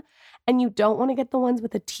in them. And you don't want to get the ones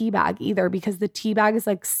with a tea bag either, because the tea bag is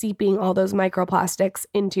like seeping all those microplastics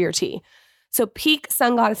into your tea. So Peak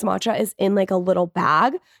Sun Goddess matcha is in like a little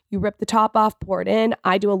bag. You rip the top off, pour it in.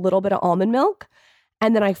 I do a little bit of almond milk,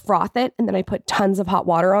 and then I froth it, and then I put tons of hot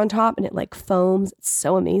water on top, and it like foams. It's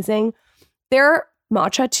so amazing. Their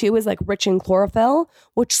matcha too is like rich in chlorophyll,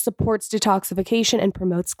 which supports detoxification and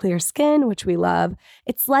promotes clear skin, which we love.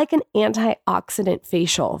 It's like an antioxidant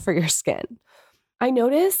facial for your skin. I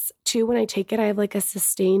notice too, when I take it, I have like a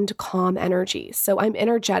sustained calm energy. So I'm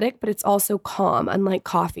energetic, but it's also calm, unlike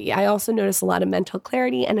coffee. I also notice a lot of mental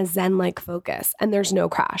clarity and a Zen-like focus, and there's no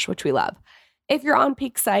crash, which we love. If you're on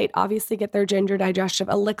Peak site, obviously get their ginger digestive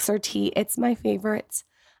elixir tea. It's my favorite.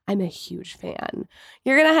 I'm a huge fan.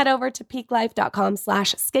 You're going to head over to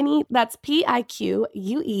peaklife.com/skinny. That's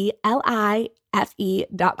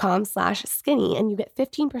PIQUELIFE.com/skinny. And you get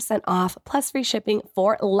 15% off plus free shipping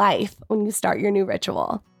for life when you start your new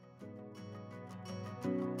ritual.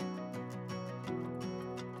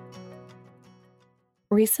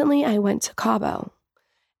 recently I went to Cabo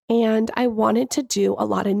and I wanted to do a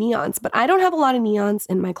lot of neons, but I don't have a lot of neons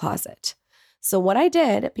in my closet. So what I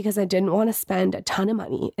did, because I didn't want to spend a ton of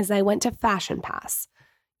money, is I went to Fashion Pass.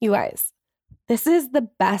 You guys, this is the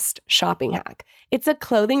best shopping hack. It's a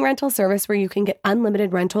clothing rental service where you can get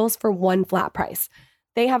unlimited rentals for one flat price.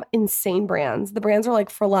 They have insane brands. The brands are like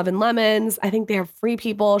For Love and Lemons. I think they have Free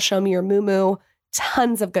People, Show Me Your Moo,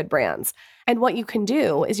 tons of good brands. And what you can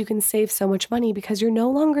do is you can save so much money because you're no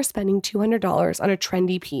longer spending $200 on a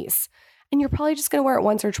trendy piece. And you're probably just going to wear it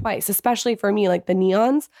once or twice, especially for me, like the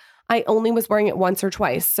neons. I only was wearing it once or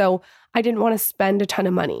twice. So I didn't want to spend a ton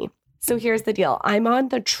of money. So here's the deal. I'm on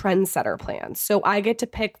the Trendsetter plan. So I get to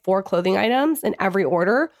pick 4 clothing items in every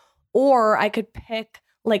order, or I could pick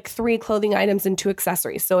like 3 clothing items and 2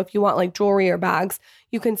 accessories. So if you want like jewelry or bags,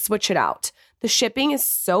 you can switch it out. The shipping is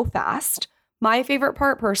so fast. My favorite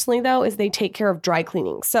part personally though, is they take care of dry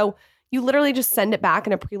cleaning. So you literally just send it back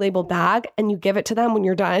in a pre-labeled bag and you give it to them when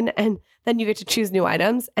you're done. And then you get to choose new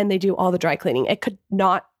items and they do all the dry cleaning. It could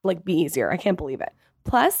not like be easier. I can't believe it.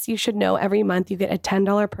 Plus, you should know every month you get a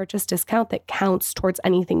 $10 purchase discount that counts towards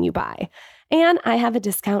anything you buy. And I have a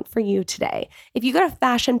discount for you today. If you go to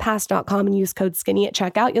fashionpass.com and use code SKINNY at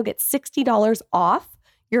checkout, you'll get $60 off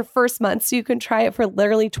your first month, so you can try it for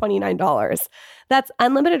literally $29. That's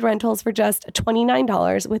unlimited rentals for just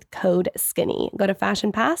 $29 with code SKINNY. Go to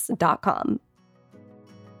fashionpass.com.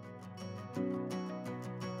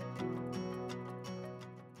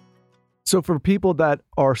 So for people that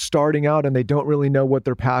are starting out and they don't really know what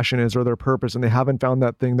their passion is or their purpose, and they haven't found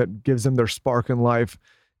that thing that gives them their spark in life,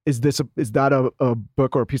 is that a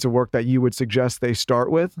book or a piece of work that you would suggest they start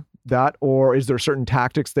with that? Or is there certain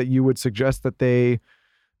tactics that you would suggest that they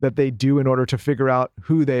do in order to figure out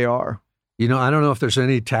who they are? I don't know if there's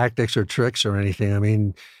any tactics or tricks or anything. I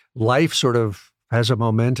mean, life sort of has a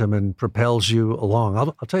momentum and propels you along.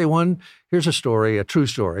 I'll tell you one. Here's a story, a true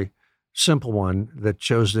story, simple one that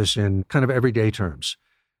shows this in kind of everyday terms.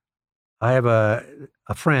 I have a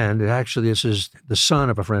friend, and actually this is the son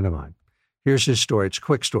of a friend of mine. Here's his story. It's a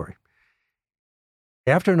quick story.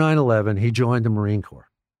 After 9/11, he joined the Marine Corps.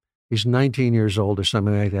 He's 19 years old or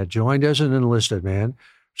something like that. Joined as an enlisted man,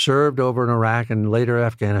 served over in Iraq and later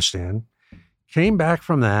Afghanistan. Came back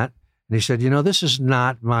from that, and he said, this is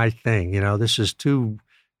not my thing. This is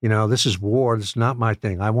this is war. This is not my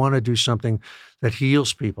thing. I want to do something that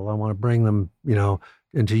heals people. I want to bring them,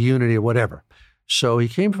 into unity or whatever. So he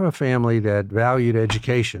came from a family that valued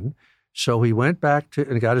education. So he went back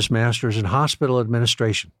and got his master's in hospital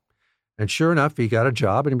administration. And sure enough, he got a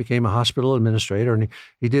job and he became a hospital administrator. And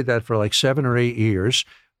he did that for like 7 or 8 years.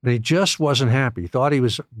 And he just wasn't happy. He thought he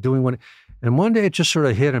was doing what. And one day it just sort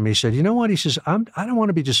of hit him. He said, you know what? He says, I don't want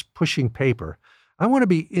to be just pushing paper. I want to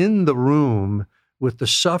be in the room with the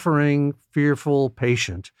suffering, fearful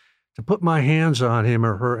patient to put my hands on him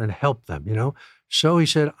or her and help them, So he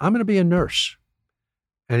said, I'm going to be a nurse.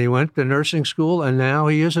 And he went to nursing school, and now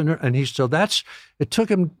he is a nurse. And it took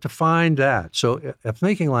him to find that. So I'm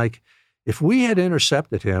thinking like, if we had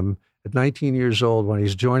intercepted him at 19 years old when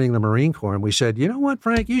he's joining the Marine Corps, and we said, you know what,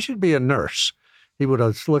 Frank, you should be a nurse, he would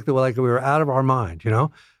have looked like we were out of our mind,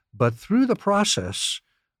 But through the process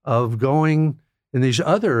of going in these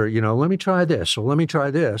other, let me try this, or let me try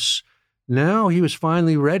this, now he was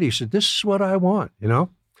finally ready. He said, this is what I want,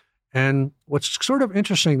 And what's sort of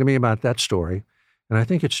interesting to me about that story, and I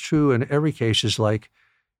think it's true in every case, is like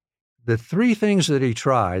the 3 things that he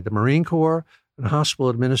tried, the Marine Corps and hospital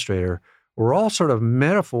administrator, were all sort of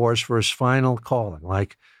metaphors for his final calling.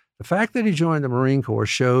 Like the fact that he joined the Marine Corps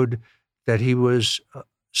showed that he was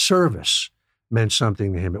service meant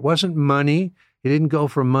something to him. It wasn't money. He didn't go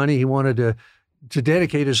for money. He wanted to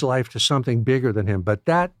dedicate his life to something bigger than him. But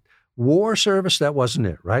that war service, that wasn't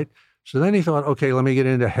it, right? So then he thought, okay, let me get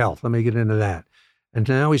into health. Let me get into that. And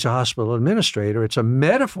now he's a hospital administrator. It's a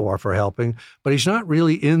metaphor for helping, but he's not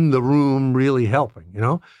really in the room really helping,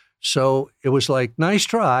 So it was like, nice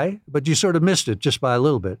try, but you sort of missed it just by a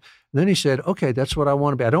little bit. And then he said, okay, that's what I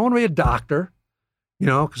want to be. I don't want to be a doctor,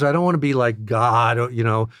 because I don't want to be like God,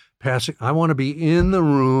 or, passing. I want to be in the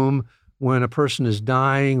room when a person is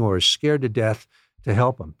dying or is scared to death to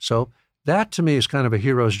help them. So that to me is kind of a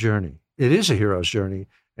hero's journey. It is a hero's journey.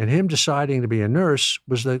 And him deciding to be a nurse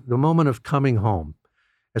was the moment of coming home.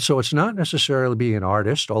 And so it's not necessarily being an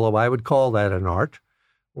artist, although I would call that an art,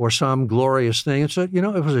 or some glorious thing. It's it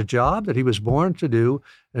was a job that he was born to do,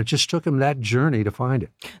 and it just took him that journey to find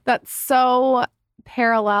it. That's so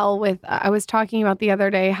parallel with, I was talking about the other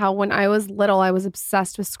day, how when I was little, I was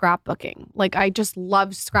obsessed with scrapbooking. Like I just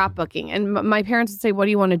loved scrapbooking. And my parents would say, what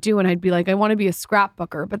do you want to do? And I'd be like, I want to be a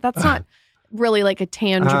scrapbooker, but that's not, really like a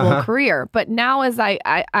tangible career. But now as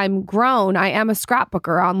I'm grown, I am a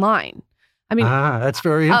scrapbooker online. I mean, that's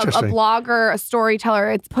very a interesting. blogger, a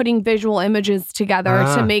storyteller, it's putting visual images together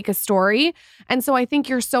to make a story. And so I think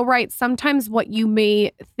you're so right. Sometimes what you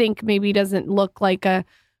may think maybe doesn't look like a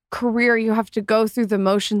career, you have to go through the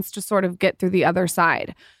motions to sort of get through the other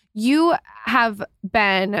side. You have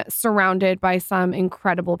been surrounded by some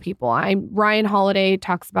incredible people. Ryan Holiday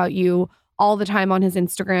talks about you all the time on his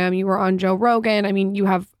Instagram. You were on Joe Rogan. I mean, you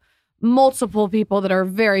have multiple people that are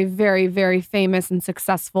very, very, very famous and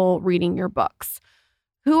successful reading your books.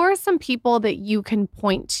 Who are some people that you can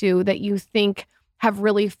point to that you think have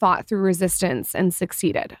really fought through resistance and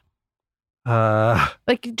succeeded?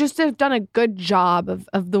 Like just have done a good job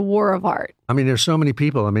of the war of art. I mean, there's so many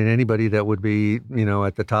people. I mean, anybody that would be,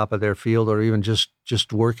 at the top of their field or even just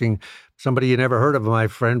working. Somebody you never heard of, my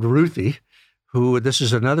friend Ruthie, who this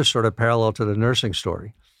is another sort of parallel to the nursing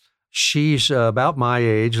story. She's about my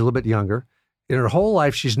age, a little bit younger. In her whole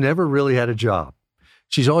life, she's never really had a job.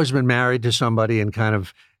 She's always been married to somebody and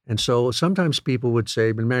so sometimes people would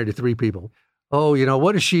say, been married to 3 people. Oh,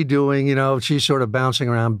 what is she doing? She's sort of bouncing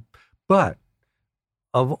around. But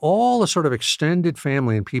of all the sort of extended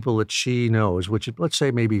family and people that she knows, which let's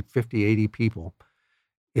say maybe 50, 80 people,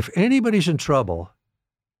 if anybody's in trouble,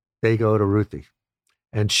 they go to Ruthie.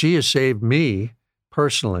 And she has saved me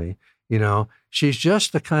personally. She's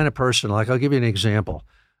just the kind of person, like I'll give you an example.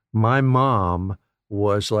 My mom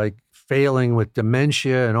was like failing with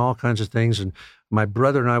dementia and all kinds of things. And my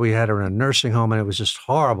brother and I, we had her in a nursing home and it was just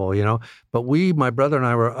horrible, But my brother and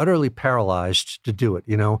I were utterly paralyzed to do it,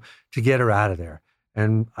 to get her out of there.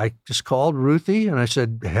 And I just called Ruthie and I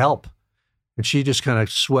said, help. And she just kind of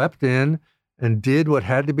swept in and did what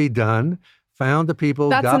had to be done. Found the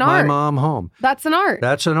people, got my mom home. That's an art.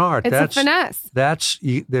 That's an art. It's a finesse.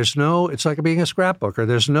 It's like being a scrapbooker.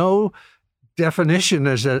 There's no definition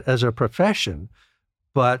as a profession,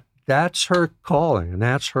 but that's her calling and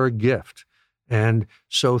that's her gift. And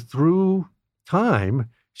so through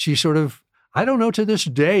time, she sort of, I don't know to this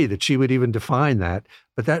day that she would even define that,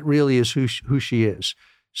 but that really is who she is.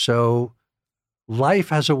 So life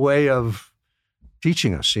has a way of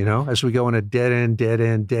teaching us, as we go in a dead end,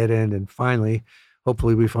 and finally,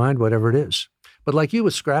 hopefully we find whatever it is. But like you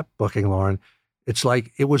with scrapbooking, Lauren, it's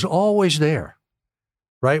like it was always there,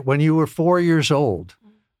 right? When you were 4 years old,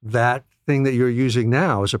 that thing that you're using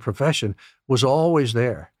now as a profession was always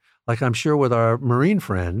there. Like I'm sure with our Marine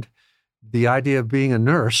friend, the idea of being a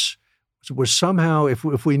nurse was somehow,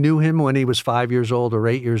 if we knew him when he was 5 years old or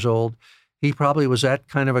 8 years old, he probably was that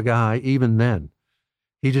kind of a guy even then.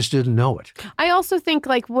 He just didn't know it. I also think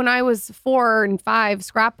like when I was 4 and 5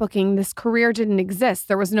 scrapbooking, this career didn't exist.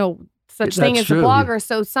 There was no such thing as a blogger.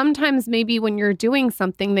 So sometimes maybe when you're doing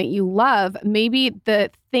something that you love, maybe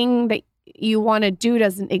the thing that you want to do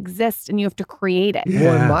doesn't exist and you have to create it. Yeah,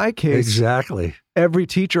 well, in my case, exactly. Every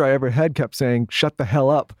teacher I ever had kept saying, shut the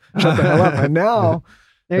hell up. Shut the hell up. And now...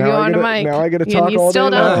 There you go on to Mike. Now I get to talk all day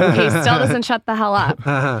long. He still doesn't shut the hell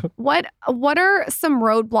up. What are some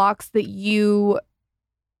roadblocks that you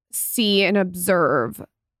see and observe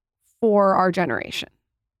for our generation?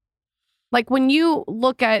 Like when you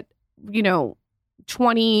look at,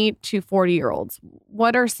 20 to 40-year-olds,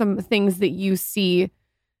 what are some things that you see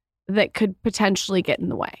that could potentially get in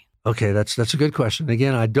the way? Okay, that's a good question.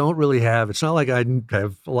 Again, I don't really it's not like I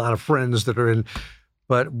have a lot of friends that are in.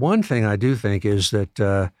 But one thing I do think is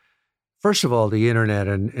that, first of all, the internet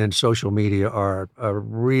and social media are a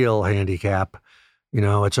real handicap.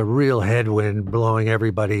 It's a real headwind blowing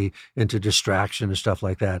everybody into distraction and stuff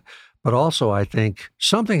like that. But also, I think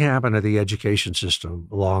something happened to the education system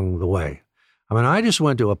along the way. I mean, I just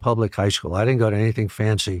went to a public high school. I didn't go to anything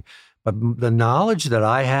fancy. But the knowledge that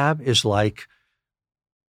I have is like,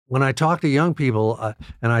 when I talk to young people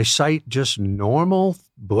and I cite just normal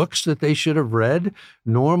books that they should have read,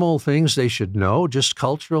 normal things they should know, just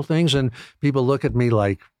cultural things, and people look at me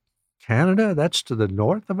like, Canada, that's to the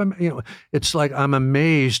north of them. It's like I'm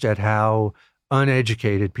amazed at how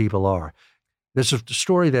uneducated people are. There's a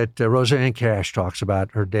story that Roseanne Cash talks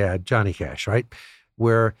about her dad, Johnny Cash, right?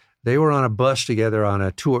 Where they were on a bus together, on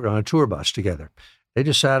a tour bus together. They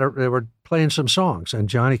just they were playing some songs, and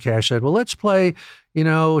Johnny Cash said, well, let's play,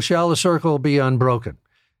 Shall the Circle Be Unbroken?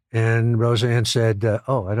 And Roseanne said,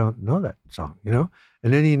 oh, I don't know that song,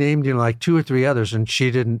 And then he named, like 2 or 3 others, and she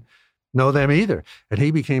didn't know them either. And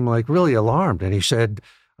he became like really alarmed, and he said,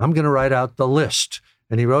 I'm going to write out the list.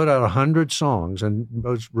 And he wrote out 100 songs, and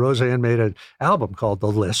Roseanne made an album called The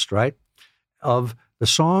List, right? Of the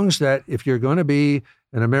songs that if you're going to be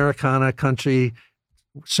an Americana country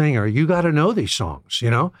singer, you got to know these songs,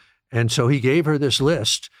 And so he gave her this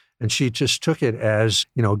list, And she just took it as,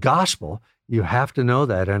 gospel. You have to know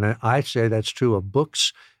that. And I say that's true of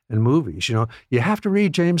books and movies. You have to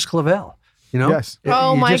read James Clavell. Yes.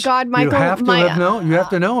 Oh my God, Michael! You have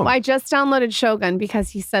to know him. I just downloaded Shogun because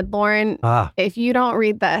he said, Lauren, if you don't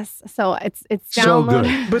read this, so it's so downloaded.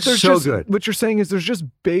 good. But there's good. What you're saying is there's just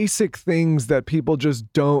basic things that people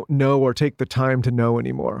just don't know or take the time to know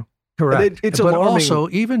anymore. Correct. It's but alarming. Also,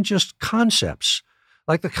 even just concepts,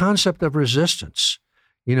 like the concept of resistance.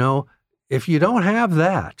 If you don't have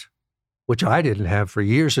that, which I didn't have for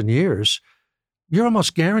years and years, you're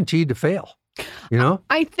almost guaranteed to fail.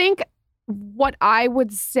 I think what I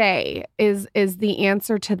would say is the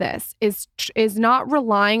answer to this is not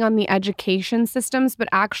relying on the education systems, but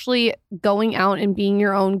actually going out and being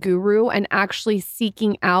your own guru and actually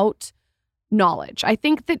seeking out knowledge. I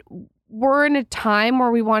think that we're in a time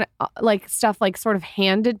where we want stuff sort of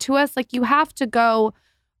handed to us. Like, you have to go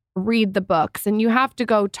read the books and you have to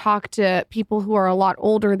go talk to people who are a lot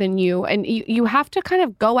older than you, and you have to kind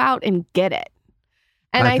of go out and get it.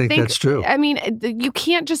 And I think that's true. I mean, you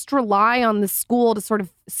can't just rely on the school to sort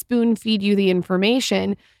of spoon feed you the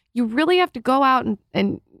information. You really have to go out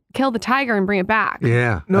and kill the tiger and bring it back.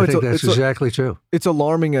 Yeah, I think that's exactly true. It's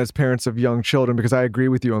alarming as parents of young children, because I agree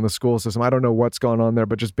with you on the school system. I don't know what's gone on there,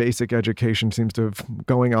 but just basic education seems to have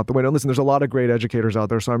going out the window. Listen, there's a lot of great educators out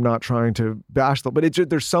there, so I'm not trying to bash them, but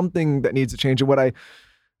there's something that needs to change. And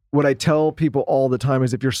what I tell people all the time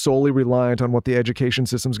is, if you're solely reliant on what the education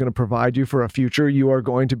system is going to provide you for a future, you are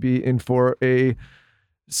going to be in for a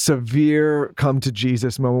severe come to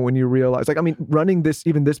Jesus moment when you realize, running this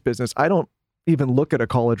business, I don't even look at a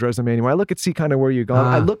college resume anymore. I look at see kind of where you've gone.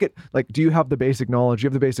 I look at do you have the basic knowledge? Do you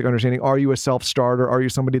have the basic understanding? Are you a self-starter? Are you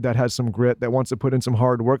somebody that has some grit, that wants to put in some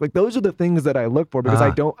hard work? Those are the things that I look for, because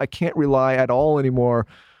I can't rely at all anymore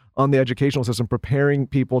on the educational system preparing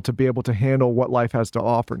people to be able to handle what life has to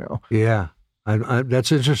offer now. Yeah.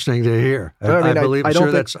 That's interesting to hear. I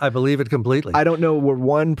believe it completely. I don't know where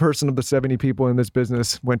one person of the 70 people in this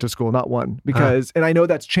business went to school, not one, because, and I know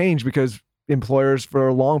that's changed because employers for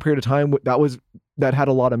a long period of time, that had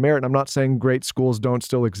a lot of merit. And I'm not saying great schools don't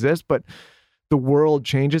still exist, but the world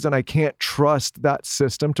changes, and I can't trust that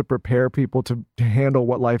system to prepare people to handle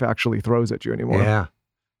what life actually throws at you anymore. Yeah.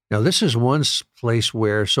 Now, this is one place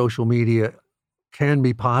where social media can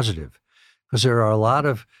be positive, because there are a lot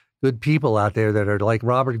of good people out there that are like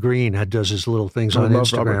Robert Greene, that does his little things on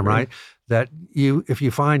Instagram, right? That if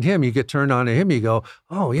you find him, you get turned on to him, you go,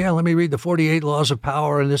 oh yeah, let me read the 48 Laws of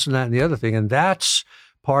Power and this and that and the other thing. And that's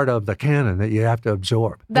part of the canon that you have to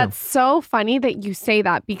absorb. That's so funny that you say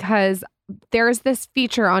that, because there's this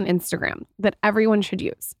feature on Instagram that everyone should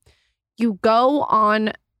use. You go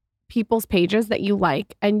on people's pages that you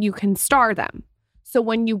like and you can star them. So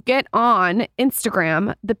when you get on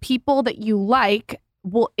Instagram, the people that you like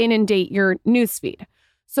will inundate your newsfeed.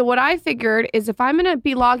 So what I figured is, if I'm going to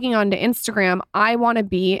be logging onto Instagram, I want to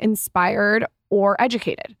be inspired or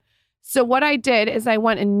educated. So what I did is I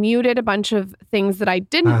went and muted a bunch of things that I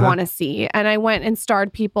didn't want to see. And I went and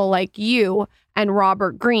starred people like you and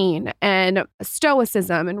Robert Greene and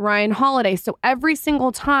Stoicism and Ryan Holiday. So every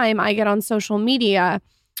single time I get on social media,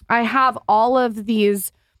 I have all of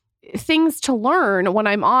these things to learn when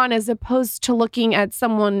I'm on, as opposed to looking at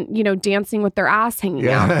someone, dancing with their ass hanging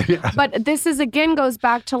out. Yeah. But this again goes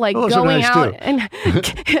back to going out and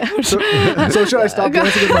so should I stop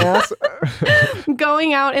dancing with my ass?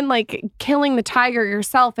 Going out and killing the tiger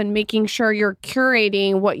yourself and making sure you're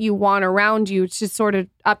curating what you want around you to sort of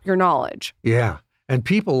up your knowledge. Yeah. And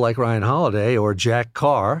people like Ryan Holiday or Jack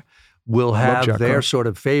Carr will have their sort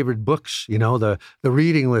of favorite books, the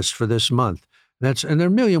reading list for this month. And there are a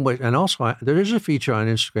million ways. And also, there is a feature on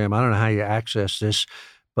Instagram. I don't know how you access this,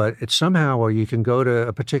 but it's somehow where you can go to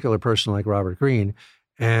a particular person like Robert Greene,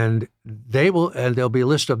 and there'll be a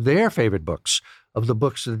list of their favorite books, of the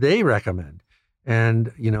books that they recommend.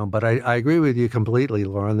 And, but I agree with you completely,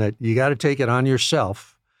 Lauren, that you got to take it on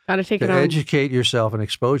yourself. Got to take it to on. Educate yourself and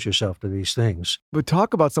expose yourself to these things. But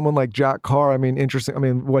talk about someone like Jack Carr.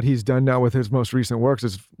 Interesting. What he's done now with his most recent works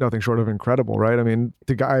is nothing short of incredible, right?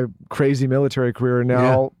 The guy, crazy military career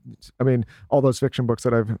now. Yeah. All those fiction books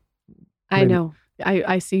that I know.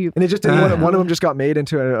 I see you. And it just one of them just got made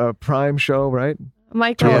into a Prime show, right?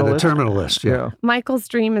 Michael, the Terminal List. Yeah. Michael's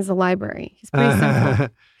dream is a library. He's pretty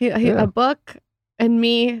simple. A book and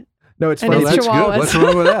me. No, it's funny. That's good. What's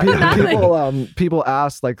wrong with that? People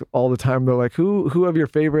ask all the time. They're like, "Who of your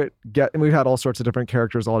favorite get?" And we've had all sorts of different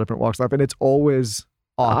characters, all different walks of life, and it's always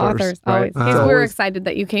authors. Right? Always. We were excited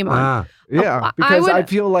that you came on. Yeah, because I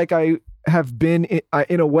feel like have been,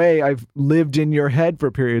 in a way, I've lived in your head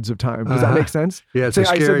for periods of time. Does that make sense? Yeah, it's a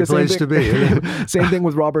scary place to be. Same thing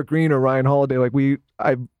with Robert Greene or Ryan Holiday. Like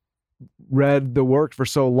I've read the work for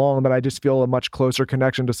so long that I just feel a much closer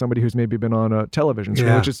connection to somebody who's maybe been on a television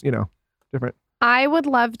screen, which is, different. I would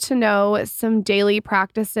love to know some daily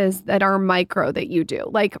practices that are micro that you do.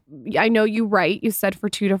 Like, I know you write, you said for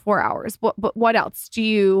 2 to 4 hours. But what else? Do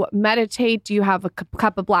you meditate? Do you have a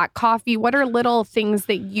cup of black coffee? What are little things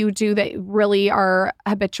that you do that really are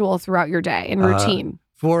habitual throughout your day and routine?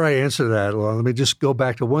 Before I answer that, well, let me just go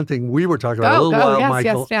back to one thing we were talking about a little while,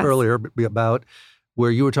 Michael, earlier about where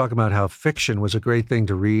you were talking about how fiction was a great thing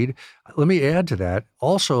to read. Let me add to that.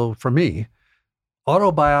 Also, for me,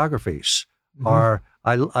 autobiographies are,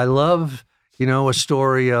 I love, a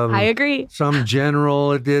story of I agree. Some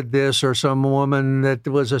general that did this or some woman that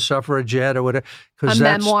was a suffragette or whatever. A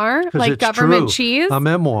memoir, like Government Cheese? A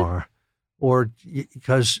memoir, or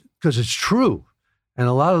because it's true. And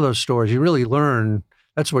a lot of those stories, you really learn,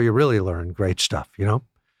 that's where you really learn great stuff,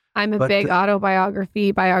 I'm a big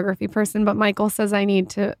biography person, but Michael says I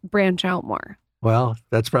need to branch out more. Well,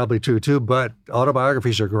 that's probably true too, but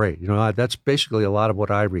autobiographies are great. That's basically a lot of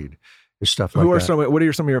what I read. Stuff like that. What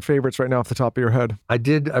are some of your favorites right now off the top of your head? I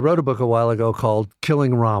wrote a book a while ago called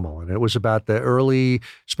Killing Rommel, and it was about the early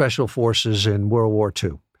special forces in World War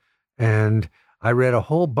II. And I read a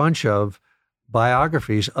whole bunch of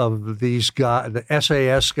biographies of these guys, the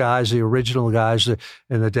SAS guys, the original guys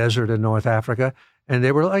in the desert in North Africa. And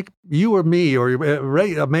they were like you or me or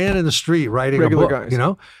a man in the street writing regular a book,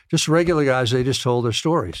 guys. Just regular guys. They just told their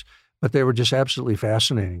stories, but they were just absolutely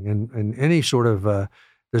fascinating. And any sort of,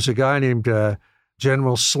 there's a guy named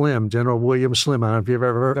General William Slim. I don't know if you've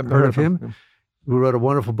ever heard of him. Yeah. Who wrote a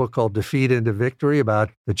wonderful book called Defeat into Victory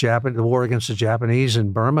about the war against the Japanese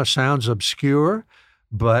in Burma. Sounds obscure,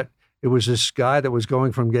 but it was this guy that was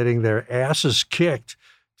going from getting their asses kicked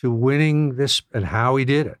to winning this and how he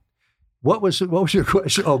did it. What was your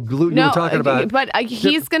question? Oh, you were talking about. But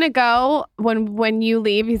he's going to go, when you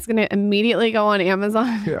leave, he's going to immediately go on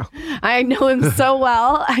Amazon. Yeah. I know him so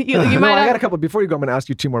well. I got a couple. Before you go, I'm going to ask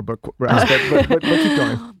you 2 more book questions, but keep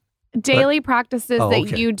going. Daily practices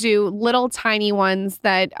that you do, little tiny ones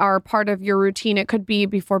that are part of your routine. It could be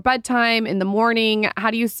before bedtime, in the morning.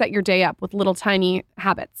 How do you set your day up with little tiny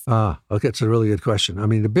habits? Okay, it's a really good question. I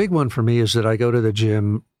mean, the big one for me is that I go to the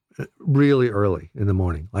gym really early in the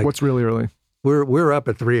morning. Like, what's really early? We're up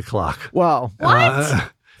at 3:00. Wow.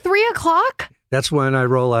 What? 3:00? That's when I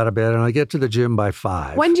roll out of bed, and I get to the gym by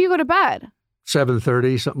 5. When do you go to bed?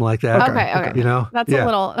 7:30, something like that. Okay.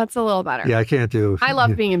 That's a little better. Yeah, I can't do. I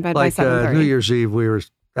love being in bed by 7:30. New Year's Eve, we were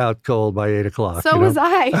out cold by 8:00. So was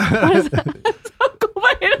I. So cold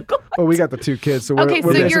by 8:00. Well, we got the 2 kids, so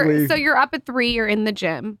you're up at 3. You're in the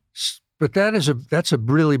gym. But that's a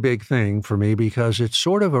really big thing for me because it's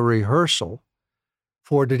sort of a rehearsal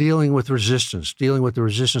for dealing with the resistance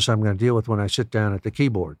I'm going to deal with when I sit down at the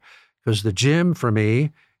keyboard. Because the gym for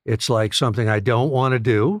me, it's like something I don't want to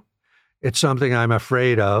do. It's something I'm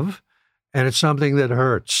afraid of, and it's something that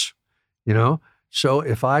hurts, So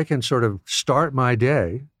if I can sort of start my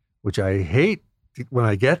day, which I hate when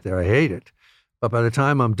I get there, I hate it. But by the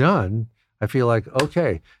time I'm done, I feel like,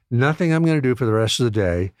 okay, nothing I'm going to do for the rest of the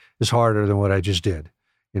day is harder than what I just did,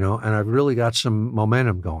 and I've really got some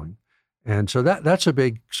momentum going. And so that's a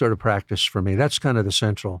big sort of practice for me. That's kind of the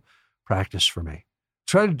central practice for me.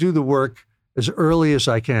 Try to do the work as early as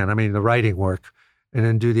I can. I mean, the writing work, and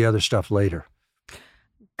then do the other stuff later.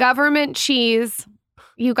 Government Cheese.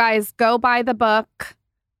 You guys go buy the book.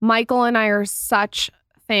 Michael and I are such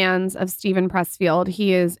fans of Steven Pressfield.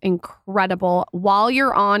 He is incredible. While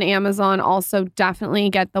you're on Amazon, also definitely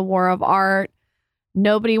get The War of Art.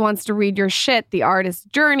 Nobody wants to read your shit. The Artist's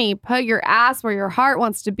Journey. Put your ass where your heart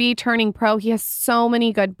wants to be. Turning Pro. He has so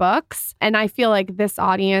many good books. And I feel like this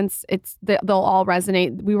audience, they'll all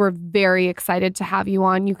resonate. We were very excited to have you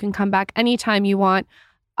on. You can come back anytime you want.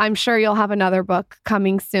 I'm sure you'll have another book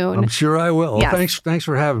coming soon. I'm sure I will. Yes. Thanks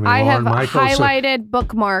for having me, I Lauren, have Michael. Highlighted,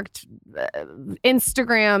 bookmarked,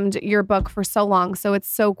 Instagrammed your book for so long. So it's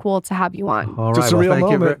so cool to have you on. All right. Well, thank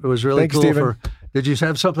you. It was really cool. Steven. Did you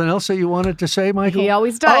have something else that you wanted to say, Michael? He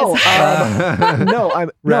always does.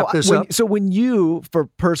 So when you, for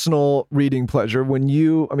personal reading pleasure,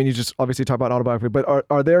 you just obviously talk about autobiography, but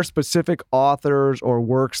are there specific authors or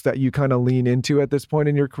works that you kind of lean into at this point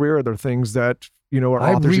in your career? Are there things that, are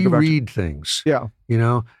authors you go back to? I reread things. Yeah.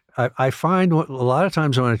 I find a lot of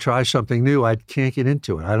times when I try something new, I can't get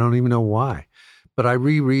into it. I don't even know why, but I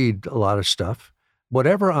reread a lot of stuff.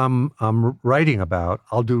 Whatever I'm writing about,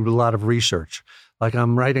 I'll do a lot of research. Like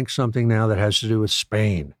I'm writing something now that has to do with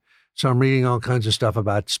Spain. So I'm reading all kinds of stuff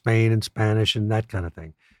about Spain and Spanish and that kind of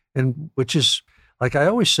thing. And which is, like I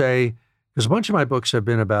always say, because a bunch of my books have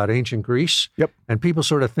been about ancient Greece. Yep. And people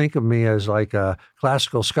sort of think of me as like a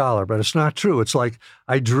classical scholar, but it's not true. It's like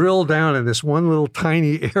I drill down in this one little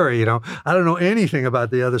tiny area, you know. I don't know anything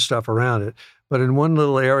about the other stuff around it, but in one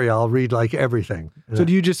little area, I'll read like everything. So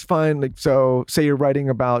do you just find, like, so say you're writing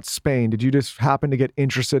about Spain, did you just happen to get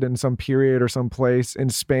interested in some period or some place in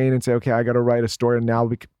Spain and say, okay, I got to write a story, and now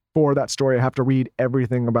for that story, I have to read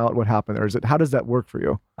everything about what happened there? How does that work for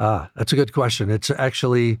you? That's a good question. It's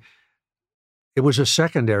actually, it was a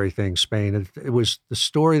secondary thing, Spain. It was the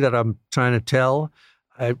story that I'm trying to tell.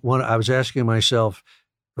 I was asking myself,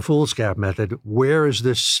 the Fool's Gap method, where is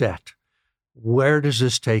this set? Where does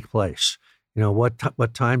this take place? You know,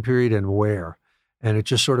 what time period and where? And it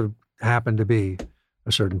just sort of happened to be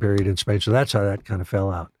a certain period in Spain. So that's how that kind of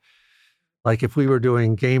fell out. Like if we were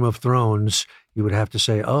doing Game of Thrones, you would have to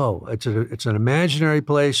say, oh, it's an imaginary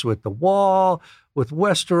place with the wall, with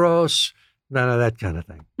Westeros, none of that kind of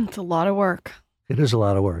thing. It's a lot of work. It is a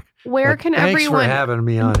lot of work. Where But can thanks everyone? for having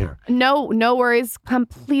me on here. No worries.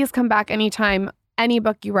 Please come back anytime. Any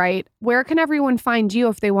book you write. Where can everyone find you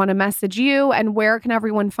if they want to message you? And where can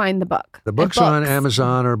everyone find the book? The book's on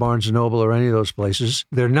Amazon or Barnes & Noble or any of those places.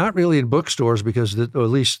 They're not really in bookstores because, or at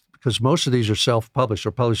least because most of these are self-published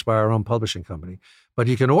or published by our own publishing company. But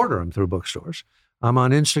you can order them through bookstores. I'm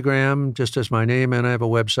on Instagram just as my name, and I have a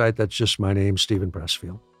website that's just my name, Stephen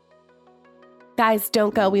Pressfield. Guys,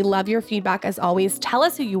 don't go. We love your feedback as always. Tell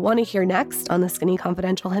us who you want to hear next on the Skinny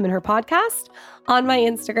Confidential Him and Her podcast. On my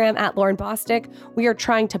Instagram at Lauren Bostic, we are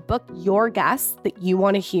trying to book your guests that you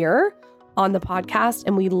want to hear on the podcast,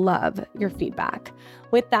 and we love your feedback.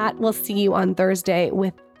 With that, we'll see you on Thursday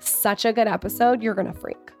with such a good episode. You're going to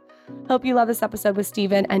freak. Hope you love this episode with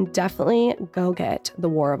Stephen, and definitely go get The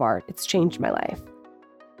War of Art. It's changed my life.